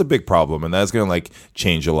 that's a big problem, and that's going to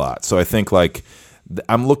change a lot. So I think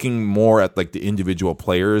I'm looking more at the individual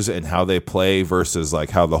players and how they play versus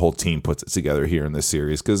how the whole team puts it together here in this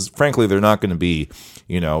series. Because frankly, they're not going to be,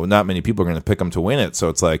 not many people are going to pick them to win it. So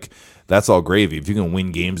it's that's all gravy. If you can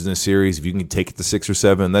win games in this series, if you can take it to 6 or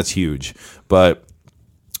 7, that's huge. But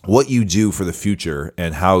what you do for the future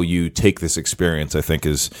and how you take this experience, I think,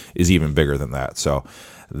 is even bigger than that. So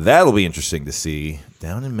that'll be interesting to see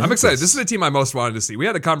down in Memphis. I'm excited. This is the team I most wanted to see. We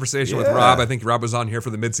had a conversation with Rob. I think Rob was on here for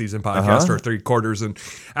the midseason podcast or 3 quarters. And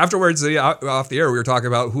afterwards, off the air, we were talking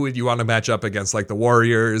about who would you want to match up against, the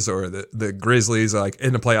Warriors or the Grizzlies,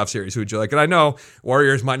 in the playoff series. Who would you like? And I know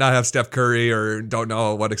Warriors might not have Steph Curry or don't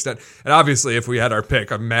know what extent. And obviously, if we had our pick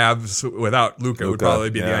of Mavs without Luka would probably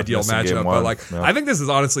be the ideal matchup. But I think this is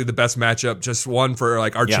honestly the best matchup. Just one for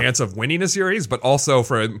our chance of winning a series, but also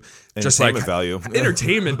for just entertainment value.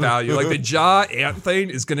 Entertainment value. The Ja Ant thing Thane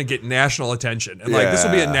is going to get national attention. And like this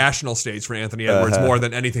will be a national stage for Anthony Edwards more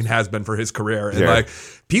than anything has been for his career. And like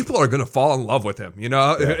people are going to fall in love with him. You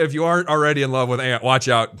know, if you aren't already in love with Ant, watch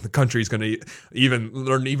out. The country's going to even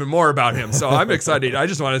learn even more about him. So I'm excited. I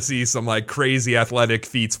just want to see some like crazy athletic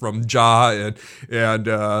feats from Ja and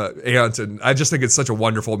Ant. And I just think it's such a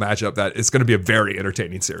wonderful matchup that it's going to be a very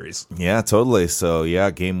entertaining series. Yeah, totally. So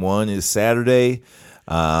game 1 is Saturday.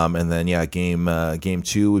 And then game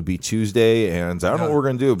 2 would be Tuesday, and I don't know what we're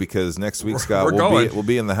gonna do because next week, Scott, we'll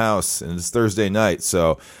be in the house, and it's Thursday night,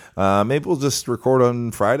 so maybe we'll just record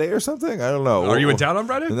on Friday or something. I don't know. Are you in town on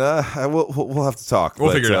Friday? We'll have to talk.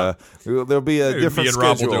 We'll figure it out. There'll be a different schedule.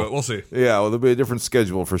 Rob will do it. We'll see. Yeah, there'll be a different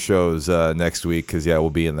schedule for shows next week because we'll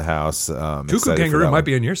be in the house. Cuckoo Kangaroo might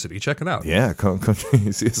be in your city. Check it out. Yeah, come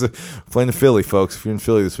see us playing in Philly, folks. If you're in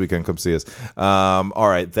Philly this weekend, come see us. All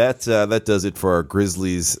right, that does it for our Grizzlies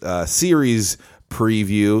series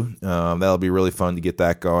preview. That'll be really fun to get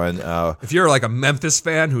that going. If you're like a Memphis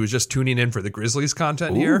fan who's just tuning in for the Grizzlies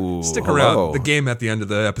content here, stick around. The game at the end of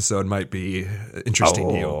the episode might be interesting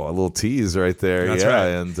to you. A little tease right there. That's right.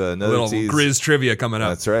 And another little tease. Grizz trivia coming up.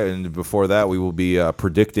 That's right. And before that, we will be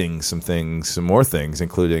predicting some more things,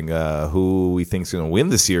 including who we think is going to win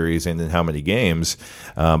the series and in how many games.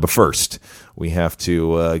 But first, we have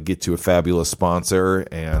to get to a fabulous sponsor,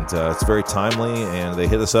 and it's very timely. And they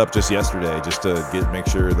hit us up just yesterday, just to make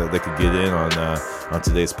sure that they could get in on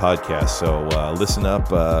today's podcast. So listen up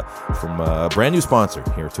from a brand new sponsor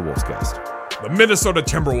here to Wolfscast. The Minnesota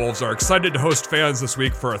Timberwolves are excited to host fans this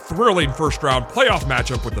week for a thrilling first-round playoff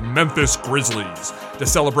matchup with the Memphis Grizzlies. To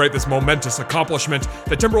celebrate this momentous accomplishment,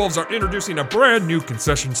 the Timberwolves are introducing a brand new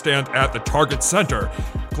concession stand at the Target Center,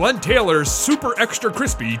 Glenn Taylor's Super Extra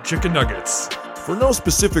Crispy Chicken Nuggets. For no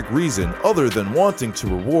specific reason other than wanting to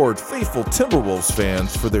reward faithful Timberwolves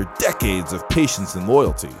fans for their decades of patience and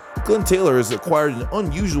loyalty, Glenn Taylor has acquired an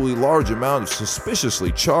unusually large amount of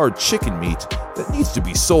suspiciously charred chicken meat that needs to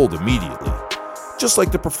be sold immediately. Just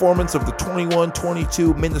like the performance of the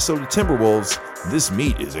 21-22 Minnesota Timberwolves, this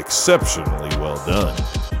meat is exceptionally well done.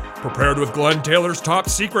 Prepared with Glenn Taylor's top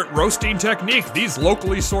secret roasting technique, these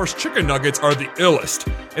locally sourced chicken nuggets are the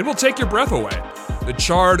illest and will take your breath away. The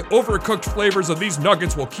charred, overcooked flavors of these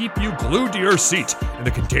nuggets will keep you glued to your seat, and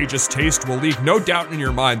the contagious taste will leave no doubt in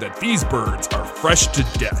your mind that these birds are fresh to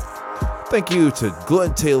death. Thank you to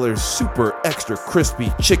Glenn Taylor's Super Extra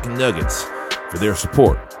Crispy Chicken Nuggets for their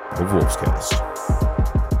support of Wolfscast.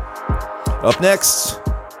 Up next,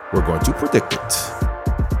 we're going to predict it.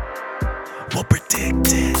 We'll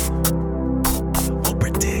predict it. We'll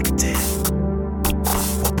predict it.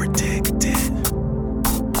 We'll predict it.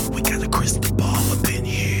 We got a crystal ball up in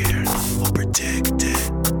here. We'll predict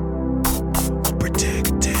it. We'll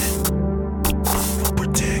predict it. We'll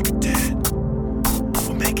predict it.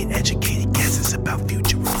 We're making educated guesses about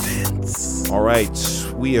future events. All right,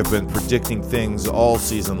 we have been predicting things all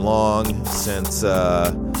season long since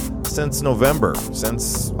November,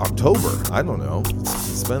 since October. I don't know.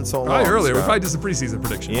 It's been so long. Probably earlier. We probably did some preseason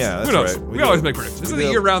predictions. Yeah, that's who knows? right. We always make predictions. This is a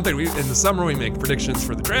year-round thing. In the summer, we make predictions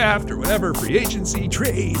for the draft or whatever, free agency,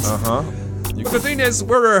 trades. But the thing is,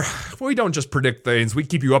 we don't just predict things. We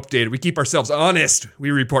keep you updated. We keep ourselves honest.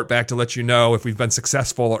 We report back to let you know if we've been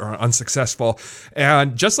successful or unsuccessful.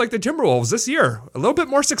 And just like the Timberwolves this year, a little bit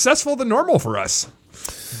more successful than normal for us.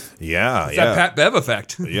 Yeah, it's that Pat Bev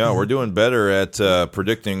effect. Yeah, we're doing better at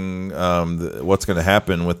predicting what's going to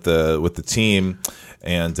happen with the team,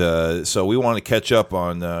 and so we want to catch up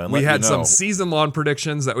on. We had some season-long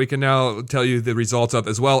predictions that we can now tell you the results of,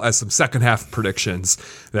 as well as some second-half predictions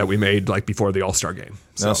that we made like before the All-Star game.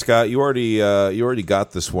 So. Now, Scott, you already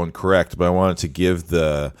got this one correct, but I wanted to give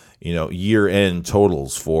the year-end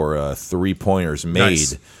totals for 3-pointers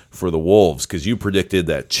made for the Wolves because you predicted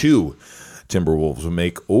that Timberwolves will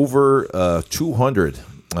make over 200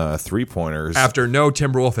 3-pointers. After no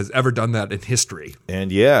Timberwolf has ever done that in history.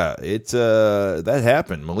 And yeah, that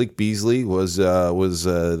happened. Malik Beasley was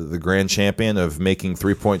the grand champion of making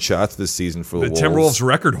 3-point shots this season for the Wolves. The Timberwolves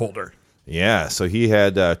record holder. Yeah, so he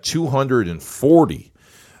had 240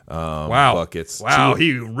 buckets. Wow,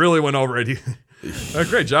 he really went over it. A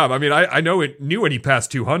great job. I mean, I knew when he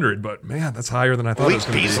passed 200, but man, that's higher than I thought it was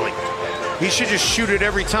going to be. He should just shoot it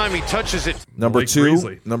every time he touches it. Number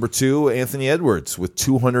two, Anthony Edwards with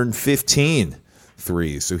 215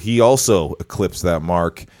 threes. So he also eclipsed that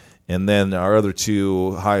mark And then our other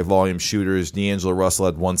two high volume shooters, D'Angelo Russell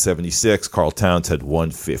had 176, Karl Towns had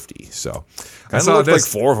 150. So kind of looked like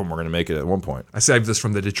four of them were going to make it at one point. I saved this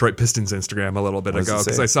from the Detroit Pistons Instagram a little bit ago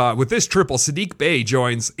because I saw with this triple, Sadiq Bey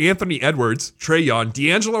joins Anthony Edwards, Trae Young,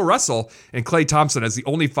 D'Angelo Russell, and Klay Thompson as the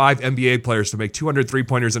only 5 NBA players to make 200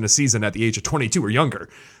 3-pointers in a season at the age of 22 or younger.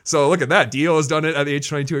 So look at that. Dio has done it at the age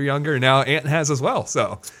of 22 or younger, and now Ant has as well.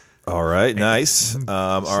 So. All right, nice.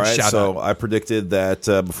 All right, so I predicted that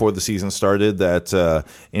before the season started that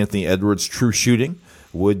Anthony Edwards' true shooting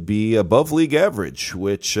would be above league average,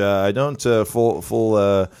 which I don't full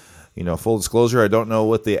disclosure. I don't know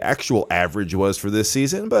what the actual average was for this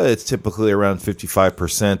season, but it's typically around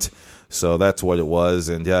 55%. So that's what it was,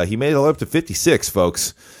 and he made it up to 56,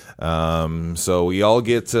 folks. So we all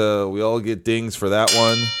get dings for that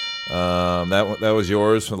one. That was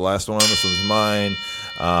yours for the last one. This one's mine.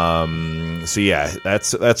 So yeah,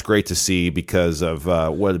 that's great to see because of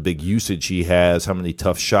what a big usage he has, how many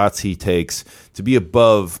tough shots he takes to be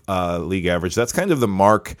above league average. That's kind of the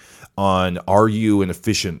mark on are you an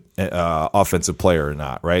efficient offensive player or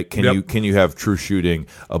not, right? Can you have true shooting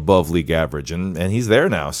above league average? And he's there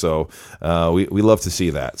now, so we love to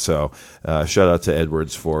see that. So shout out to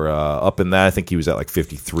Edwards for up in that. I think he was at like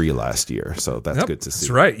 53 last year, so that's good to see.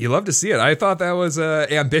 That's right. You love to see it. I thought that was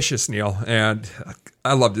ambitious, Neil, and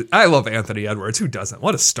I loved it. I love Anthony Edwards. Who doesn't?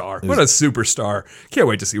 What a star. What a superstar. Can't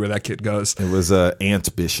wait to see where that kid goes. It was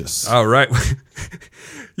Ant-bitious. All right.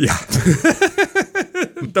 Yeah.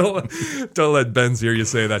 Don't let Benz hear you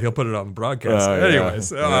say that. He'll put it on the broadcast. Anyways.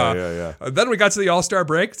 Then we got to the All-Star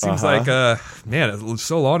break. It seems like, man, it was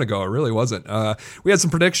so long ago. It really wasn't. We had some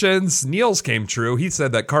predictions. Neil's came true. He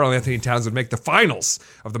said that Karl Anthony Towns would make the finals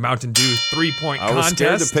of the Mountain Dew 3-point contest. I was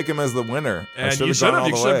scared to pick him as the winner. And you should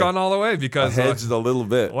have gone all the way because I hedged a little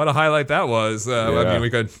bit. What a highlight that was. I mean, we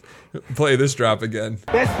could play this drop again.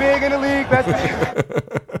 Best big in the league. Best big.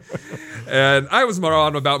 And I was more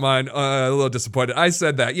on about mine, a little disappointed. I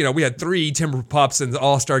said that, we had 3 Timber Pups in the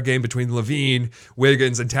All-Star game between Levine,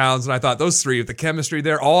 Wiggins, and Towns, and I thought those 3, with the chemistry,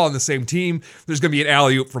 they're all on the same team. There's going to be an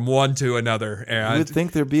alley-oop from one to another. And you would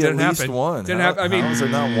think there'd be at least one. Didn't happen. I mean, how is there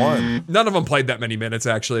not one? None of them played that many minutes,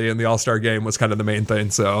 actually, and the All-Star game was kind of the main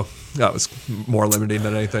thing, so that was more limiting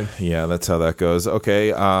than anything. Yeah, that's how that goes.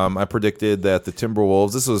 Okay, I predicted that the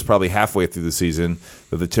Timberwolves, this was probably halfway through the season,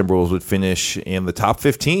 that the Timberwolves would finish in the top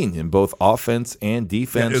 15 in both offense and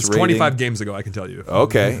defense. It was 25 games ago, I can tell you.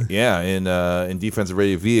 Okay, yeah, in defensive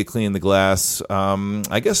rating via cleaning the glass.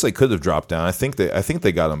 I guess they could have dropped down. I think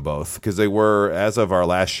they got them both because they were, as of our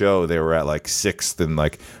last show, they were at like 6th and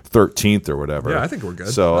like 13th or whatever. Yeah, I think we're good.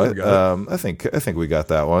 So I think we got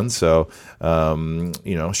that one. So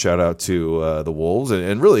shout out to the Wolves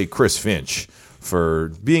and really Chris Finch for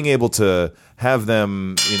being able to have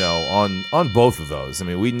them, on both of those. I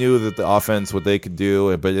mean, we knew that the offense, what they could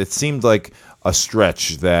do, but it seemed like a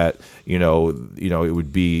stretch that, it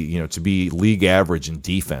would be, to be league average in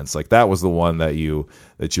defense. Like that was the one that you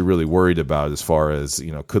really worried about as far as,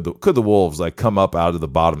 could the Wolves like come up out of the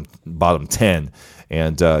bottom 10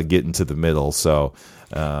 and get into the middle. So,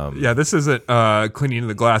 this isn't cleaning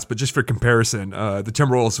the glass, but just for comparison, the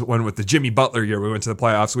Timberwolves went with the Jimmy Butler year. We went to the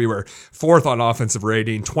playoffs. We were 4th on offensive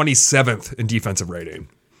rating, 27th in defensive rating.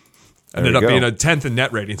 Ended up being a 10th in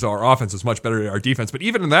net rating, so our offense was much better than our defense. But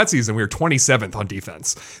even in that season, we were 27th on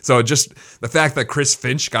defense. So just the fact that Chris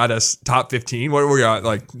Finch got us top 15, what were we at,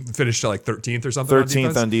 finished to 13th or something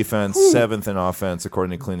 13th on defense, 7th in offense,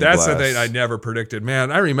 according to Cleaning Glass. That's the thing I never predicted.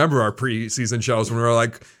 Man, I remember our preseason shows when we were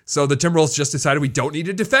like, so the Timberwolves just decided we don't need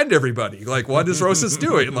to defend everybody. Like, what is Rosas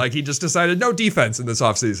doing? Like, he just decided no defense in this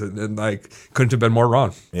offseason, and couldn't have been more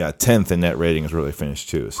wrong. Yeah, 10th in net rating is really finished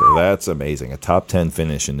too. So that's amazing. A top 10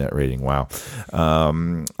 finish in net rating. Wow.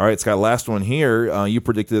 All right, Scott, last one here. You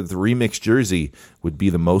predicted that the remix jersey would be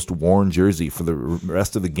the most worn jersey for the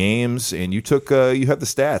rest of the games, and you took you had the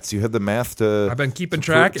stats, you had the math to. I've been keeping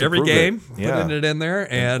track every game, putting it in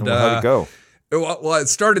there, and how'd it go? Well, it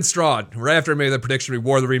started strong. Right after I made that prediction, we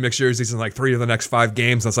wore the remix jerseys in 3 of the next 5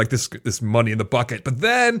 games. That's like this money in the bucket. But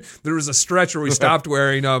then there was a stretch where we stopped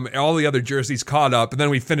wearing them. All the other jerseys caught up, and then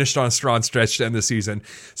we finished on a strong stretch to end the season.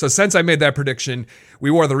 So since I made that prediction, we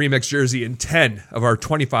wore the remix jersey in 10 of our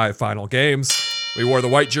 25 final games. We wore the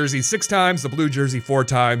white jersey 6 times, the blue jersey 4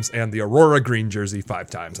 times, and the Aurora green jersey 5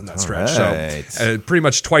 times in that stretch. Right. So pretty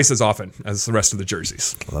much twice as often as the rest of the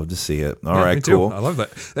jerseys. Love to see it. All right, cool. I love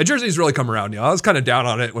that. That jersey's really come around. I was kind of down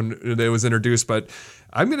on it when it was introduced, but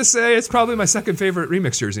I'm going to say it's probably my second favorite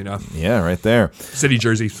remix jersey now. Yeah, right there. City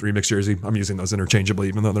jersey, remix jersey. I'm using those interchangeably,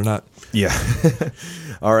 even though they're not. Yeah.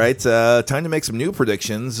 All right. Time to make some new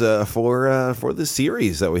predictions for the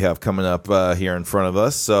series that we have coming up here in front of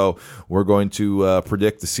us. So we're going to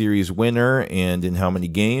predict the series winner and in how many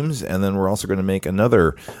games, and then we're also going to make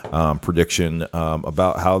another prediction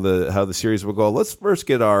about how the series will go. Let's first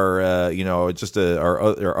get our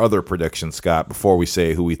our other predictions, Scott, before we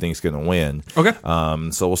say who we think is going to win. Okay.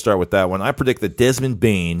 So we'll start with that one. I predict that Desmond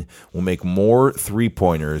Bane will make more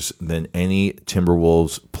three-pointers than any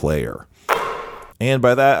Timberwolves player. And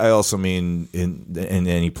by that, I also mean in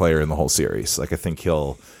any player in the whole series. Like, I think he's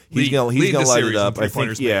gonna light it up. I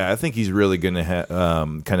think he's really gonna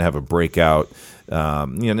kind of have a breakout.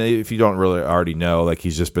 If you don't really already know, like,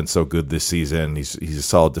 he's just been so good this season. He's a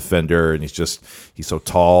solid defender, and he's so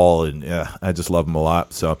tall, and I just love him a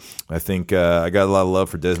lot. So I think I got a lot of love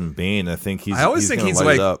for Desmond Bane. I think he's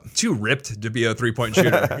like too ripped to be a 3-point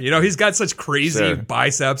shooter. He's got such crazy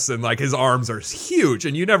biceps, and like his arms are huge,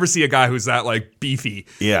 and you never see a guy who's that like beefy.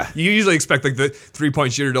 Yeah, you usually expect like the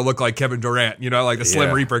 3-point shooter to look like Kevin Durant, like the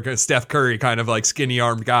Slim Reaper, Steph Curry kind of like skinny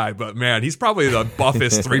armed guy. But man, he's probably the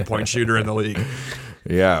buffest 3-point shooter in the league.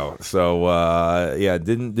 Yeah. So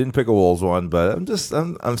didn't pick a Wolves one, but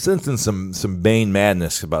I'm sensing some Bane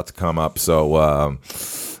madness about to come up. So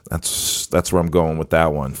that's where I'm going with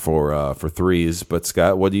that one for threes. But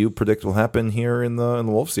Scott, what do you predict will happen here in the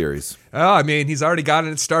Wolves series? Oh, I mean, he's already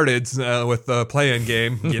gotten it started with the play-in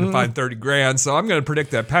game, getting fined $30,000. So I'm going to predict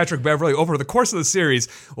that Patrick Beverley, over the course of the series,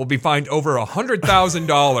 will be fined over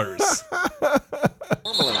 $100,000.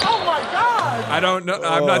 Oh my God! I don't know.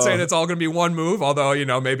 I'm not saying it's all going to be one move, although,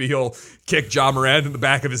 maybe he'll kick Ja Morant in the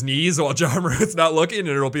back of his knees while Ja Morant's not looking, and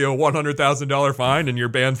it'll be a $100,000 fine, and you're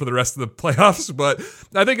banned for the rest of the playoffs. But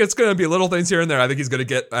I think it's going to be little things here and there. I think he's going to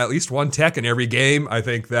get at least one tech in every game. I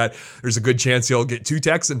think that there's a good chance he'll get 2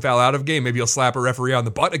 techs and foul out of game. Maybe he'll slap a referee on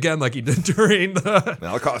the butt again, like he did during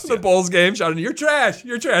the Bulls game. Shouting, "You're trash!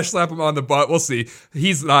 You're trash!" Slap him on the butt. We'll see.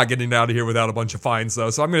 He's not getting out of here without a bunch of fines, though.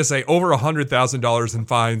 So I'm going to say over $100,000 in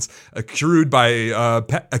fines accrued by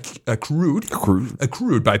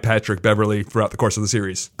Patrick Beverley throughout the course of the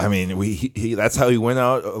series. I mean, he that's how he went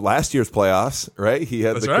out last year's playoffs, right? He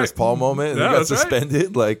had Chris Paul moment and he got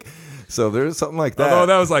suspended. Like, so there's something like that. Although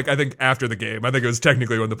that was I think after the game. I think it was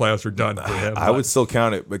technically when the playoffs were done for him. I would still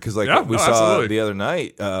count it because saw absolutely. The other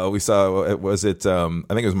night. I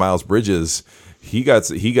think it was Miles Bridges. He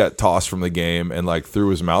got tossed from the game and threw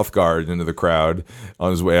his mouth guard into the crowd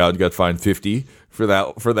on his way out and got fined $50 for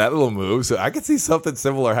that little move. So I could see something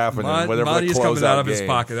similar happening. Money's coming out of his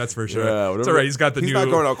pocket, that's for sure. Yeah, it's all right. He's not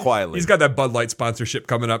going out quietly. He's got that Bud Light sponsorship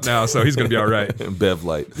coming up now, so he's going to be all right. Bev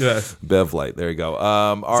Light. Yeah. Bev Light. There you go.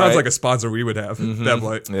 Sounds like a sponsor we would have. Mm-hmm. Bev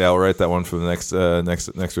Light. Yeah, we'll write that one for the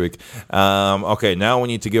next week. Okay, now we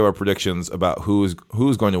need to give our predictions about who's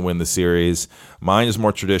going to win the series. Mine is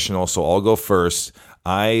more traditional, so I'll go first.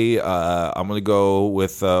 I'm going to go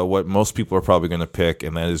with what most people are probably going to pick,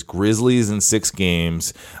 and that is Grizzlies in 6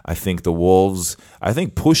 games. I think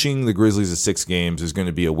pushing the Grizzlies to 6 games is going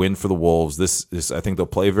to be a win for the Wolves. I think they'll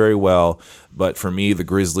play very well, but for me, the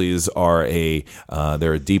Grizzlies are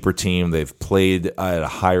they're a deeper team. They've played at a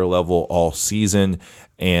higher level all season.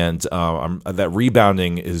 And that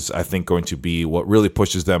rebounding is, I think, going to be what really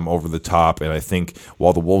pushes them over the top. And I think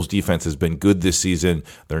while the Wolves' defense has been good this season,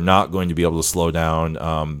 they're not going to be able to slow down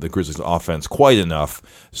the Grizzlies' offense quite enough.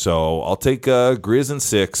 So I'll take Grizz in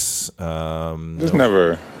 6. It's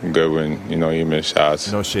never good when you miss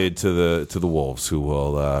shots. No shade to the Wolves, who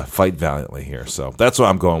will fight valiantly here. So that's what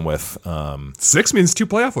I'm going with. 6 means 2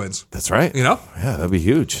 playoff wins. That's right. Yeah, that'd be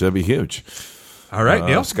huge. All right,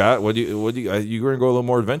 Neil. Scott, what do you? You're going to go a little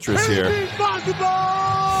more adventurous here. We're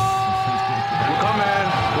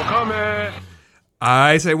coming.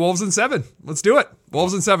 I say Wolves in 7. Let's do it.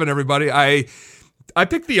 Wolves in 7, everybody. I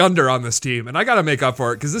picked the under on this team, and I got to make up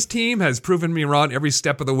for it because this team has proven me wrong every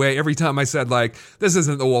step of the way. Every time I said, this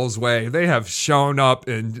isn't the Wolves' way, they have shown up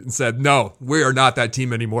and said, no, we are not that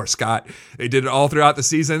team anymore, Scott. They did it all throughout the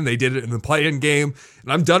season. They did it in the play-in game,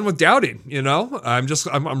 and I'm done with doubting,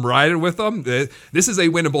 I'm riding with them. This is a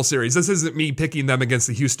winnable series. This isn't me picking them against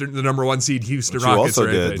the number 1 seed Houston Rockets. You also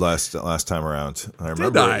did last time around. I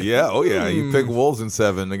remember. Did I? Yeah, oh yeah. You picked Wolves in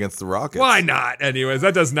 7 against the Rockets. Why not? Anyways,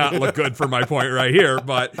 that does not look good for my point right here.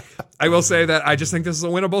 But I will say that I just think this is a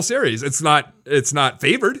winnable series. It's not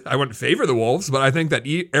favored. I wouldn't favor the Wolves, but I think that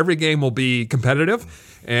every game will be competitive.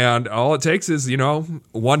 And all it takes is,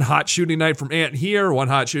 one hot shooting night from Ant here, one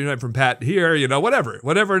hot shooting night from Pat here,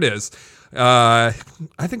 whatever it is. I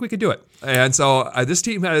think we could do it. And so this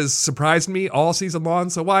team has surprised me all season long.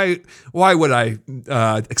 So why would I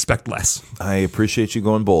expect less? I appreciate you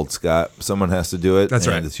going bold, Scott. Someone has to do it. That's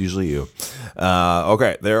right. It's usually you.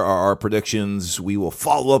 Okay, there are our predictions. We will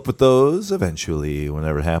follow up with those eventually,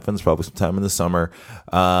 whenever it happens, probably sometime in the summer.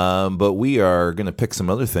 But we are going to pick some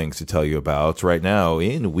other things to tell you about right now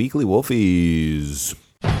in Weekly Wolfies.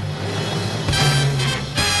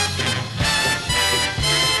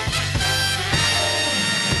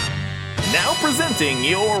 Now presenting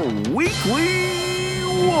your Weekly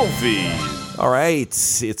Wolfies. All right,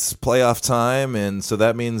 it's playoff time, and so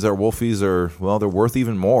that means our Wolfies are, well, they're worth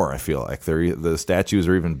even more, I feel like. The statues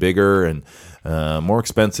are even bigger and more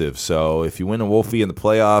expensive. So if you win a Wolfie in the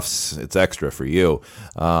playoffs, it's extra for you.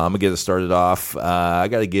 I'm going to get it started off. I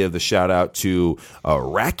got to give the shout-out to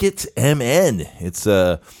Racket MN. It's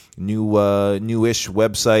a newish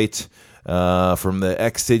website from the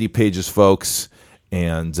X City Pages folks.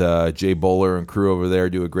 And Jay Bowler and crew over there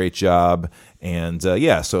do a great job. And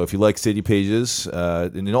so if you like City Pages,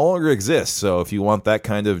 it no longer exists. So if you want that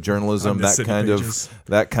kind of journalism,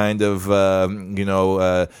 that kind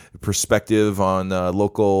of perspective on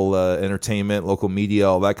local entertainment, local media,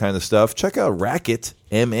 all that kind of stuff, check out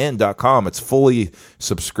racketmn.com. It's fully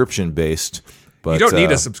subscription based. But you don't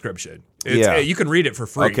need a subscription. You can read it for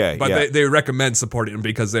free. Okay, but they recommend supporting them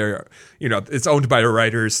because they're, it's owned by the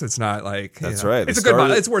writers. It's not like that's right. It's a good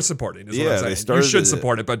model. It's worth supporting. Is what I'm saying. You should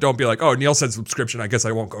support it, but don't be like, oh, Neil said subscription. I guess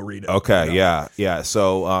I won't go read it. Okay, yeah.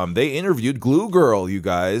 So they interviewed Glue Girl, you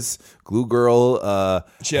guys. Glue Girl.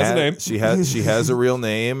 She has a name. She has a real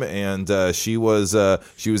name, and she was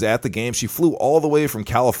at the game. She flew all the way from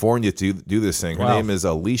California to do this thing. Her name is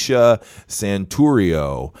Alicia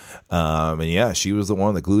Santurio, and she was the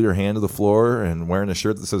one that glued her hand to the floor and wearing a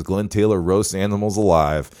shirt that says Glenn Taylor roasts animals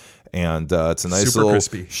alive. And it's a nice super little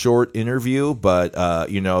crispy. Short interview, but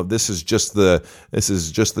this is just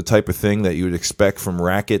the type of thing that you would expect from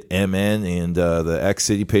Racket MN and the X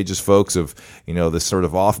City Pages folks of this sort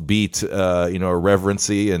of offbeat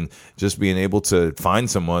irreverency and just being able to find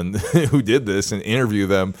someone who did this and interview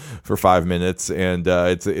them for 5 minutes. And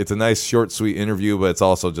it's a nice short sweet interview, but it's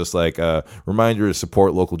also just like a reminder to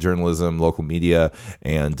support local journalism, local media,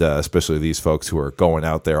 and especially these folks who are going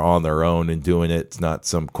out there on their own and doing it. It's not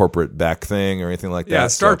some corporate back thing or anything like that. Yeah,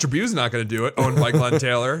 Star Tribune's not going to do it, owned by Glenn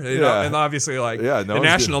Taylor. And obviously, the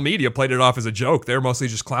national media played it off as a joke. They're mostly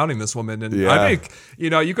just clowning this woman. And I think,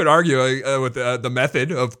 you could argue with the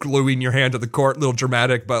method of gluing your hand to the court, a little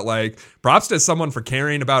dramatic, but props to someone for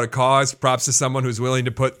caring about a cause. Props to someone who's willing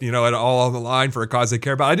to put, it all on the line for a cause they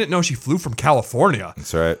care about. I didn't know she flew from California.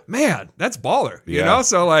 That's right. Man, that's baller. You know?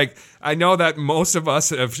 So, I know that most of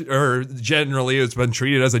us generally it's been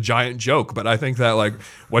treated as a giant joke, but I think that,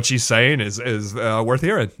 what she's saying is worth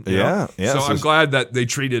hearing. Yeah. So I'm glad that they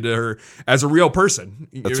treated her as a real person.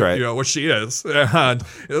 That's right. What she is. And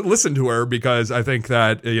listen to her because I think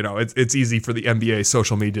that, it's easy for the NBA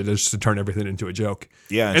social media to turn everything into a joke.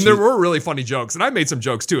 Yeah. And there were really funny jokes. And I made some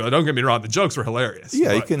jokes too. Don't get me wrong. The jokes were hilarious.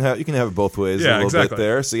 Yeah, you can have it both ways a little bit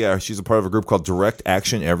there. So she's a part of a group called Direct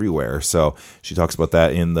Action Everywhere. So she talks about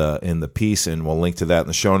that in the piece, and we'll link to that in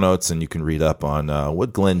the show notes, and you can read up on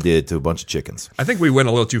what Glenn did to a bunch of chickens. I think we went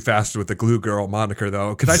a little too fast with the Glue Girl moniker,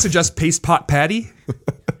 though. Could I suggest Paste Pot Patty?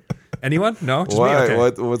 Anyone? No? Just Why? me?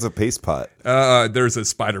 Okay. What's a paste pot? There's a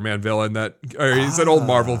Spider-Man villain he's an old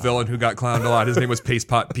Marvel villain who got clowned a lot. His name was Paste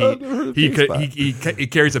Pot Pete. He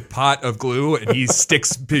carries a pot of glue and he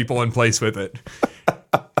sticks people in place with it.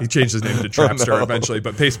 He changed his name to Trapster eventually,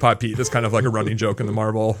 but Paste Pot Pete is kind of like a running joke in the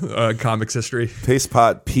Marvel comics history. Paste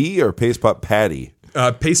Pot P or Paste Pot Patty?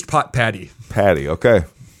 Paste Pot Patty. Patty, okay.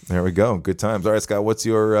 There we go. Good times. All right, Scott, what's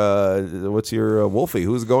your Wolfie?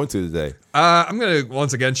 Who's it going to today? I'm going to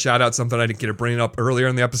once again shout out something I didn't get to bring up earlier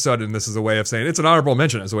in the episode, and this is a way of saying it's an honorable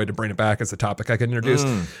mention as a way to bring it back as a topic I can introduce.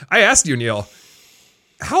 I asked you, Neil,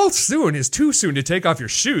 how soon is too soon to take off your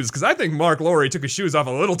shoes? Because I think Mark Lowry took his shoes off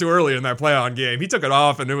a little too early in that play-on game. He took it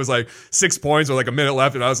off, and it was 6 points with a minute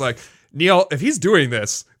left, and I was like, Neil, if he's doing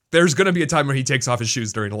this, there's going to be a time where he takes off his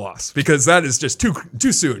shoes during a loss because that is just too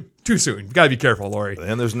soon. Too soon. You got to be careful, Lori.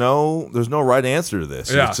 And there's no right answer to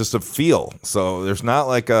this. Yeah. It's just a feel. So there's not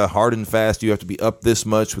a hard and fast, you have to be up this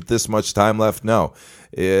much with this much time left. No.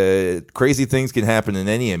 Crazy things can happen in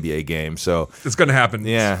any NBA game. So it's going to happen.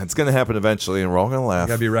 Yeah, it's going to happen eventually, and we're all going to laugh.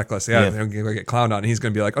 You got to be reckless. Yeah. They're going to get clowned on, and he's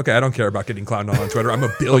going to be like, okay, I don't care about getting clowned on Twitter. I'm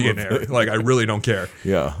a billionaire. I really don't care.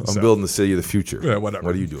 Yeah, I'm building the city of the future. Yeah, whatever.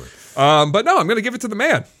 What are you doing? But no, I'm going to give it to the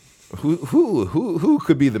man. Who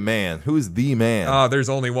could be the man? Who's the man? There's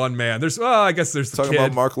only one man. I guess there's the Talking kid.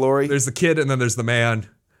 about Mark Lowry? There's the kid, and then there's the man.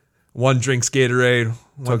 One drinks Gatorade,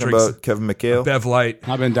 Talking about Kevin McHale? Bev Light.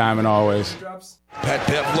 I've been diamond always. Pat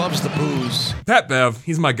Bev loves the booze. Pat Bev,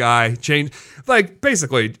 he's my guy.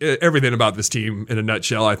 Basically everything about this team in a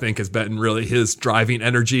nutshell, I think, has been really his driving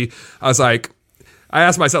energy. I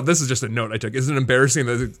asked myself, this is just a note I took. Isn't it embarrassing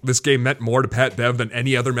that this game meant more to Pat Bev than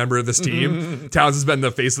any other member of this team? Towns has been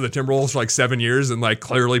the face of the Timberwolves for like 7 years, and like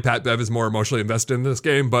clearly Pat Bev is more emotionally invested in this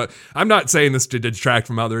game. But I'm not saying this to detract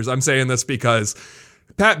from others. I'm saying this because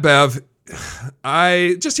Pat Bev,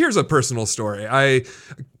 here's a personal story. A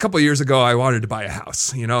couple of years ago, I wanted to buy a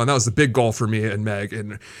house, and that was the big goal for me and Meg.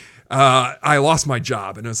 And I lost my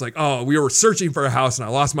job, and it was like, we were searching for a house, and I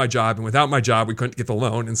lost my job, and without my job, we couldn't get the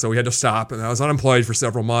loan, and so we had to stop, and I was unemployed for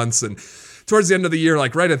several months, and towards the end of the year,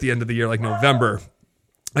 like right at the end of the year, like November,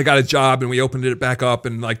 I got a job and we opened it back up,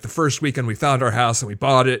 and like the first weekend we found our house and we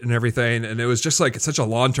bought it and everything, and it was just like such a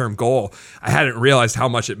long-term goal. I hadn't realized how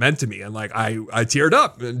much it meant to me, and like I teared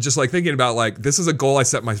up and just like thinking about like this is a goal I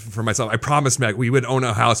set for myself. I promised Meg we would own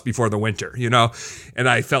a house before the winter, and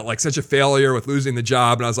I felt like such a failure with losing the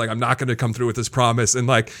job, and I was like, I'm not going to come through with this promise. And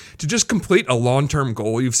like to just complete a long-term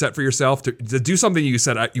goal you've set for yourself, to do something you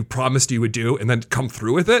said you promised you would do and then come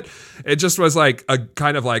through with it, it just was like a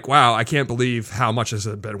kind of like, wow, I can't believe how much this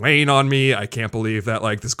has been weighing on me. I can't believe that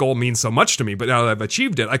like this goal means so much to me, but now that I've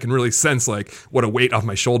achieved it, I can really sense like what a weight off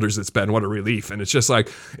my shoulders it's been, what a relief. And it's just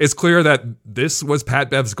like, it's clear that this was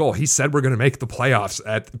Pat Bev's goal. He said we're going to make the playoffs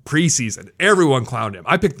at preseason. Everyone clowned him.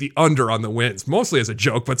 I picked the under on the wins, mostly as a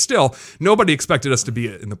joke, but still, nobody expected us to be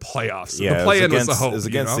in the playoffs. Yeah, the play-in was the hope. It was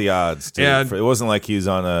against the odds, too. And it wasn't like he was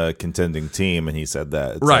on a contending team and he said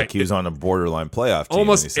that. It's like he was on a borderline playoff team.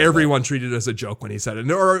 Almost everyone treated it as a joke when he said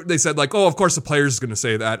it. Or they said like, of course the player's going to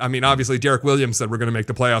say that. I mean, obviously Derek Williams said we're going to make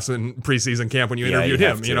the playoffs in preseason camp when you interviewed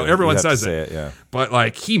him. Everyone says it. Yeah. But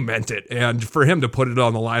like he meant it. And for him to put it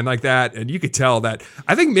on the line like that, and you could tell that,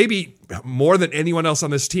 I think maybe more than anyone else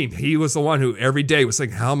on this team, he was the one who every day was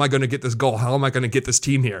saying, how am I going to get this goal? How am I going to get this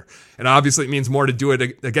team here? And obviously it means more to do it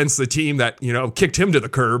against the team that, kicked him to the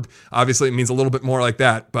curb. Obviously it means a little bit more like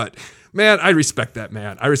that. But man, I respect that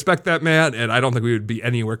man. And I don't think we would be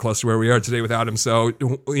anywhere close to where we are today without him. So,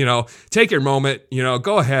 take your moment,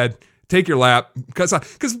 go ahead. Take your lap, because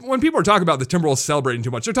when people are talking about the Timberwolves celebrating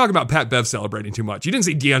too much, they're talking about Pat Bev celebrating too much. You didn't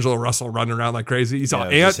see D'Angelo Russell running around like crazy. You saw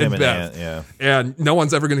Ant and Bev. And no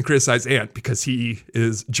one's ever going to criticize Ant because he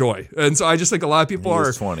is joy. And so I just think a lot of people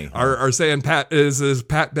are saying Pat is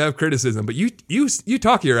Pat Bev criticism. But you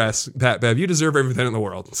talk your ass, Pat Bev. You deserve everything in the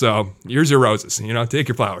world. So here's your roses. Take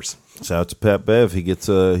your flowers. Shout out to Pat Bev. He gets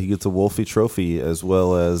a Wolfie trophy as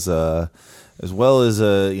well as a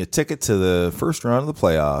ticket to the first round of the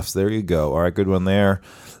playoffs. There you go. All right, good one there.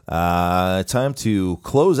 Time to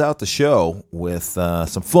close out the show with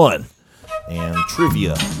some fun and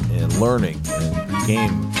trivia and learning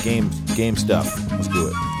and game stuff. Let's do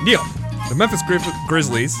it. Neil, the Memphis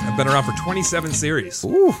Grizzlies have been around for 27 series.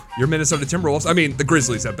 Ooh. Your Minnesota Timberwolves, the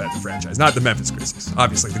Grizzlies have been the franchise, not the Memphis Grizzlies.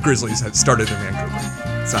 Obviously, the Grizzlies have started in Vancouver.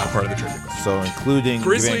 It's not part of the trivia question. So including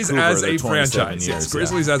Grizzlies Vancouver, as a franchise. Yes,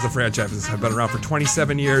 Grizzlies as a franchise have been around for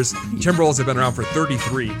 27 years. Timberwolves have been around for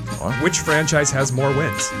 33. Which franchise has more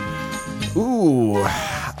wins? Ooh,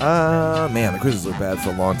 man, the Grizzlies are bad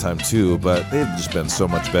for a long time too, but they've just been so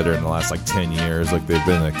much better in the last 10 years. Like they've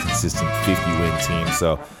been a consistent 50-win team.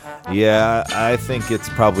 So, yeah, I think it's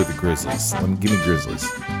probably the Grizzlies. Give me Grizzlies.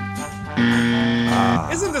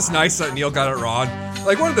 Isn't this nice that Neil got it wrong?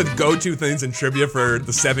 Like one of the go-to things in trivia for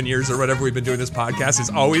the 7 years or whatever we've been doing this podcast is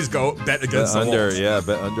always bet against the Wolves. Yeah,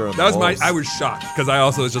 bet under on that was the Wolves. I was shocked because I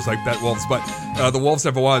also was just like bet Wolves, but the Wolves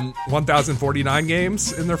have won 1,049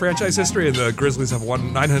 games in their franchise history, and the Grizzlies have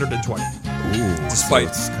won 920. Ooh, despite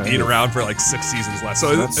being around for 6 seasons left.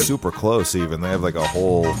 So that's super close. Even they have a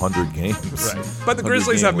whole 100 games. Right, but the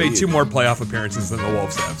Grizzlies have made 2 more playoff appearances than the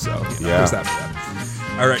Wolves have. So there's that for them.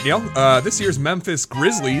 All right, Neil. This year's Memphis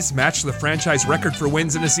Grizzlies matched the franchise record for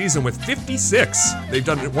wins in a season with 56. They've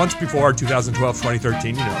done it once before, 2012,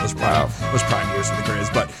 2013. Those prime years for the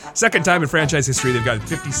Grizz. But second time in franchise history, they've got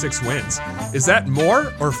 56 wins. Is that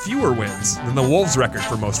more or fewer wins than the Wolves' record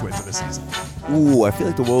for most wins in a season? Ooh, I feel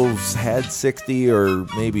like the Wolves had 60 or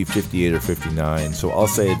maybe 58 or 59. So I'll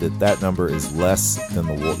say that number is less than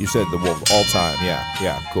the Wolves. You said the Wolves all time.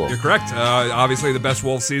 Yeah, cool. You're correct. Obviously, the best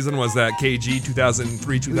Wolves season was that KG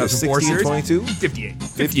 2003-2004 series. 22?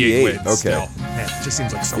 58 wins. Okay. Still. Man, it just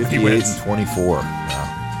seems like so many wins. 58 and 24.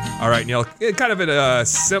 Wow. All right, Neil. Kind of in a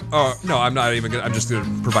no, I'm not even gonna. I'm just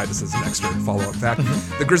gonna provide this as an extra follow-up fact.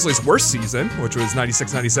 The Grizzlies' worst season, which was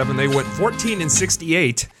 96-97, they went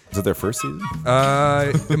 14-68. Was it their first season?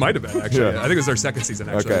 It might have been, actually. Yeah. I think it was their second season,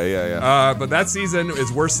 actually. Okay, yeah. But that season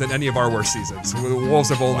is worse than any of our worst seasons. The Wolves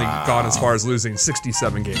have only gone as far as losing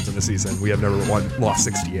 67 games in a season. We have never lost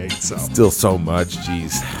 68, so. Still so much,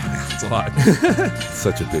 jeez. It's a lot.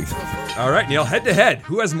 Such a big... All right, Neil, head-to-head.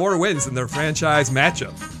 Who has more wins in their franchise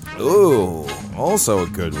matchup? Ooh, also a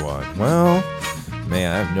good one. Well,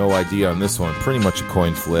 man, I have no idea on this one. Pretty much a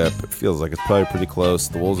coin flip. It feels like it's probably pretty close.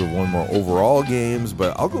 The Wolves have won more overall games,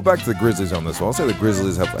 but I'll go back to the Grizzlies on this one. I'll say the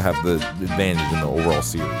Grizzlies have the advantage in the overall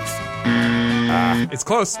series. It's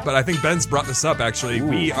close, but I think Ben's brought this up, actually. Ooh.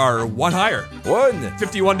 We are one higher.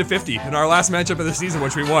 51-50. In our last matchup of the season,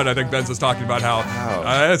 which we won, I think Ben's was talking about how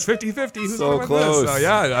it's 50-50. Who's So gonna win close. This? So,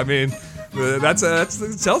 yeah, I mean, that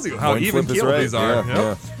tells you how Coin even flip is keel right. these are.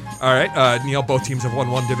 Yeah. All right, Neil, both teams have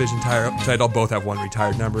won one division title. Both have one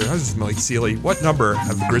retired number. I was just Malik Sealy. What number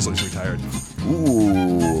have the Grizzlies retired?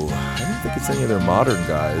 Ooh, I don't think it's any of their modern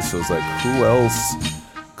guys. So it's like, who else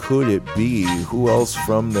could it be? Who else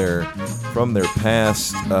from their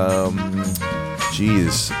past?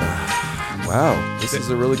 Wow, this is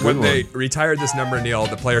a really good When one. they retired this number, Neil,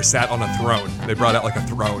 the player sat on a throne. They brought out like a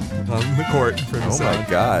throne on the court for him to Oh sit my on.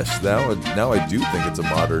 gosh! Now I do think it's a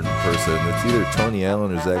modern person. It's either Tony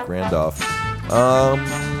Allen or Zach Randolph.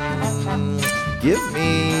 Give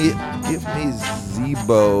me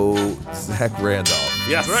Zebo, Zach Randolph.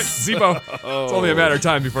 Yes, That's right, Zebo. It's only a matter of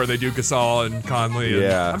time before they do Gasol and Conley. And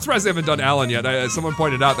Yeah. I'm surprised they haven't done Allen yet. Someone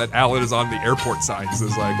pointed out that Allen is on the airport signs.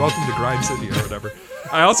 It's like, welcome to Grind City or whatever.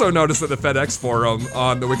 I also noticed that the FedEx forum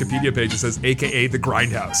on the Wikipedia page, it says AKA the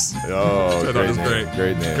Grindhouse. Oh, Which I thought great was name. great.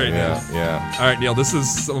 Great name. Great name. Yeah. All right, Neil, this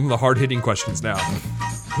is some of the hard-hitting questions now.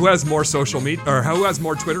 Who has more social media, or who has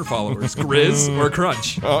more Twitter followers, Grizz or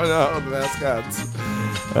Crunch? Oh no, the mascots.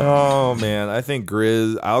 Oh man, I think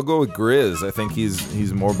Grizz. I'll go with Grizz. I think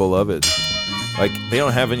he's more beloved. Like they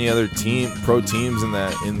don't have any other pro teams in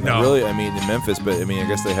that. No. Really, I mean in Memphis, but I mean I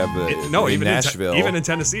guess they have even Nashville. even in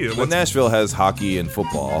Tennessee. Well, Nashville has hockey and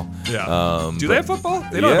football. Yeah. Do they have football?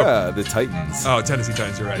 They don't. have Yeah, the Titans. Oh, Tennessee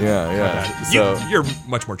Titans. You're right. Yeah. You're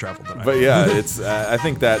much more traveled than I am. But yeah, it's. I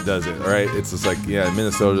think that does it, right? It's just like in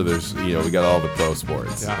Minnesota. There's we got all the pro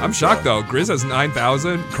sports. Yeah, I'm shocked though. Grizz has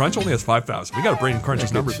 9,000. Crunch only has 5,000. We got to bring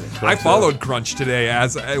Crunch's numbers. Crunch I followed Crunch today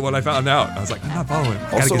as when I found out. I was like, I'm not following him.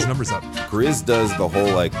 I got to Also, get his numbers up. Grizz does the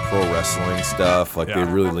whole pro wrestling stuff. Like they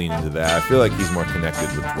really lean into that. I feel like he's more connected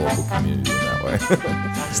with the local community in that way.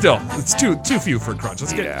 Still, it's too few for Crunch.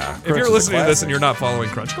 Let's get. If Crunch you're is a listening to this classic. and you're not following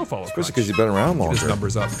Crunch, go follow Especially Crunch. because you've been around longer. His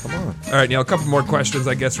numbers up. Come on. All right, Neil, a couple more questions,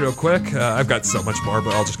 I guess, real quick. I've got so much more,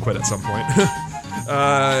 but I'll just quit at some point.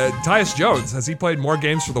 Tyus Jones, has he played more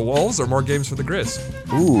games for the Wolves or more games for the Grizz?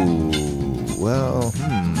 Ooh, well,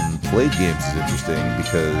 played games is interesting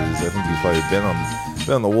because I think he's probably been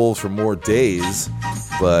on the Wolves for more days,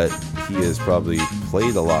 but he has probably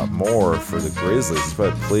played a lot more for the Grizzlies. He's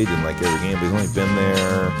probably played in every game, but he's only been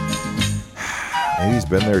there. Maybe he's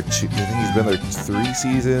been there. I think he's been there 3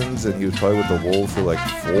 seasons, and he was probably with the Wolves for 4,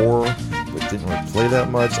 but didn't really play that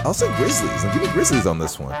much. I'll say Grizzlies. Give me Grizzlies on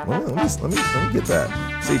this one. Let me get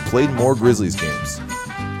that. Say he played more Grizzlies games.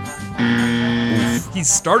 He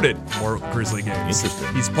started more Grizzly games.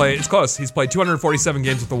 Interesting. He's played. It's close. He's played 247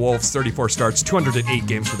 games with the Wolves, 34 starts, 208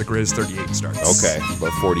 games for the Grizz, 38 starts. Okay,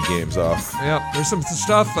 about 40 games off. Yeah, there's some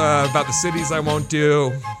stuff about the cities I won't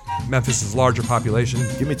do. Memphis' larger population.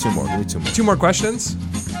 Give me 2 more. 2 more questions.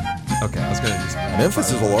 Okay, I was gonna use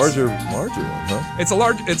Memphis is a larger one, huh?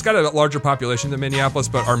 It's got a larger population than Minneapolis,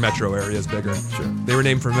 but our metro area is bigger. Sure. They were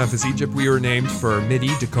named for Memphis, Egypt. We were named for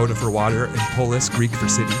Midi, Dakota for water, and Polis, Greek for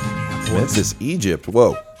city. Memphis, Egypt.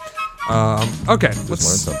 Whoa. Okay, Just learned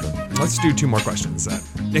something. Let's do 2 more questions then.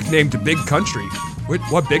 Nicknamed Big Country,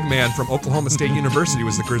 what big man from Oklahoma State University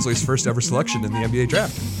was the Grizzlies' first ever selection in the NBA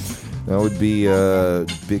draft? That would be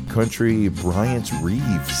Big Country Bryant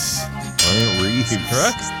Reeves.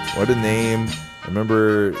 Correct. What a name. I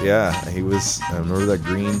remember that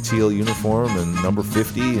green teal uniform and number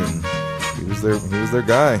 50, and he was their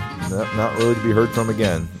guy. Not really to be heard from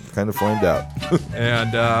again. Kind of flamed out.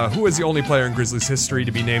 And who is the only player in Grizzlies history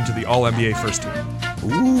to be named to the All-NBA first team?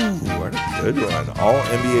 Ooh, what a good one.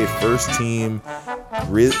 All-NBA first team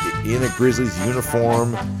in a Grizzlies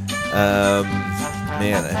uniform.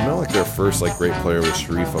 Man, I know their first great player was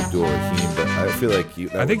Sharif Abdul-Rahim, but I feel like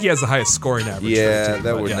I think he has the highest scoring average. Yeah, for the team,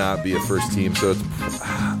 that would not be a first team. So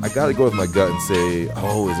I got to go with my gut and say, is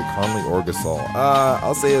it Conley or Gasol?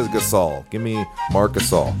 I'll say it's Gasol. Give me Marc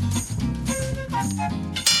Gasol.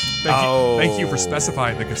 Thank you for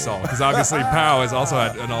specifying the Gasol, because obviously Powell has also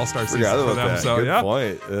had an all-star season for them. So Good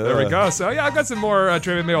point. there we go. So I've got some more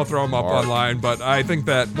trivia. Maybe I'll throw them up online. But I think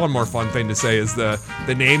that one more fun thing to say is the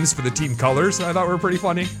names for the team colors. I thought were pretty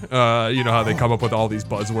funny. You know how they come up with all these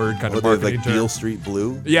buzzword kind of marketing like terms. Beale Street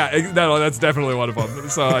Blue. Yeah, that's definitely one of them.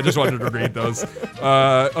 So I just wanted to read those.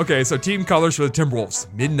 Okay, so team colors for the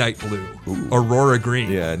Timberwolves: Midnight Blue, Aurora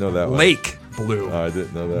Green. Yeah, I know that one. Lake Blue. I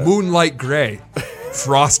didn't know that. Moonlight Gray,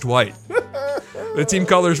 Frost White. The team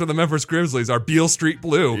colors for the Memphis Grizzlies are Beale Street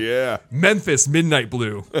Blue, Yeah. Memphis Midnight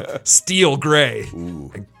Blue, Steel Gray,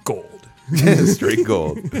 and Gold. Straight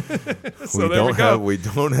gold. So there we go. We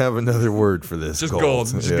don't have another word for this. Just gold.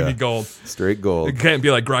 Just give me gold. Straight gold. It can't be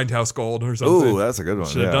like Grindhouse Gold or something. Ooh, that's a good one.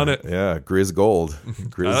 Should have done it. Yeah, Grizz Gold.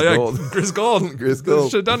 Grizz Gold. Grizz Gold. Grizz Gold.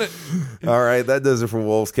 Should have done it. All right, that does it for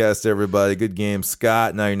Wolvescast, everybody. Good game,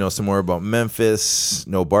 Scott. Now you know some more about Memphis.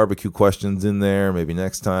 No barbecue questions in there. Maybe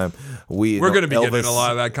next time. We're going to be getting a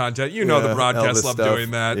lot of that content. You know the broadcast Elvis love stuff.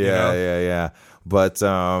 doing that. Yeah, you know? yeah. But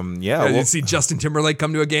you see Justin Timberlake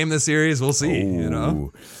come to a game this series. We'll see. You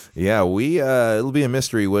know. Yeah, it'll be a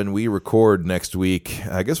mystery when we record next week.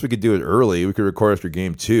 I guess we could do it early. We could record after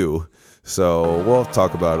game 2. So we'll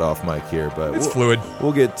talk about it off mic here, but it's fluid.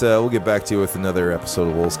 We'll get back to you with another episode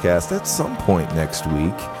of Wolvescast at some point next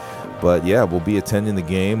week. But yeah, we'll be attending the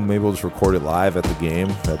game. Maybe we'll just record it live at the game.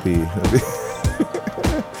 That'd be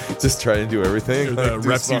just trying to do everything. The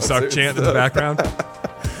Reps You Suck chant in the background.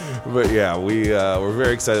 But yeah, we're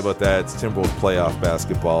very excited about that. It's Timberwolves playoff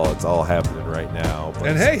basketball. It's all happening right now.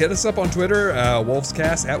 And hey, hit us up on Twitter,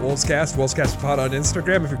 Wolvescast, Wolvescast Pod on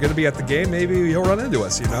Instagram. If you're going to be at the game, maybe you'll run into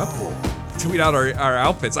us, you know? Tweet out our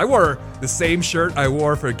outfits. I wore the same shirt I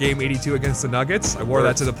wore for game 82 against the Nuggets. I wore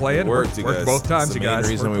that to the play-in. Worked both times, you guys.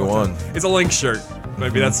 That's the main reason we won. It's a Lynx shirt.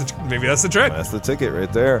 Maybe that's the trick. That's the ticket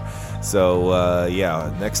right there. So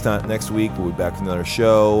next week we'll be back with another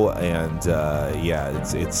show, and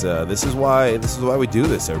this is why we do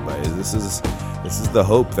this, everybody. This is the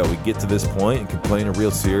hope that we get to this point and can play in a real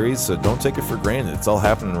series. So don't take it for granted. It's all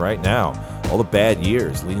happening right now. All the bad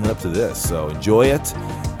years leading up to this. So enjoy it,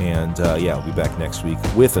 and we'll be back next week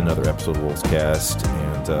with another episode of Wolvescast,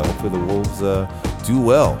 and hopefully the Wolves do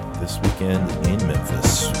well this weekend in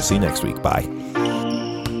Memphis. See you next week. Bye.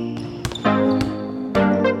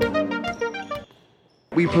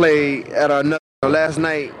 We play at another. Last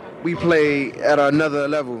night we played at another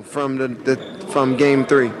level from from game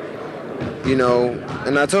 3. You know,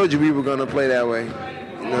 and I told you we were gonna play that way.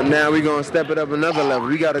 You know, now we're gonna step it up another level.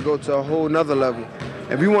 We got to go to a whole nother level.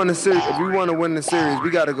 If we want to win the series,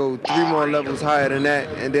 we got to go 3 more levels higher than that,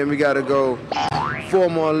 and then we got to go 4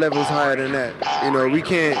 more levels higher than that. You know, we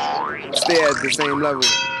can't stay at the same level.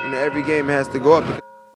 You know, every game has to go up.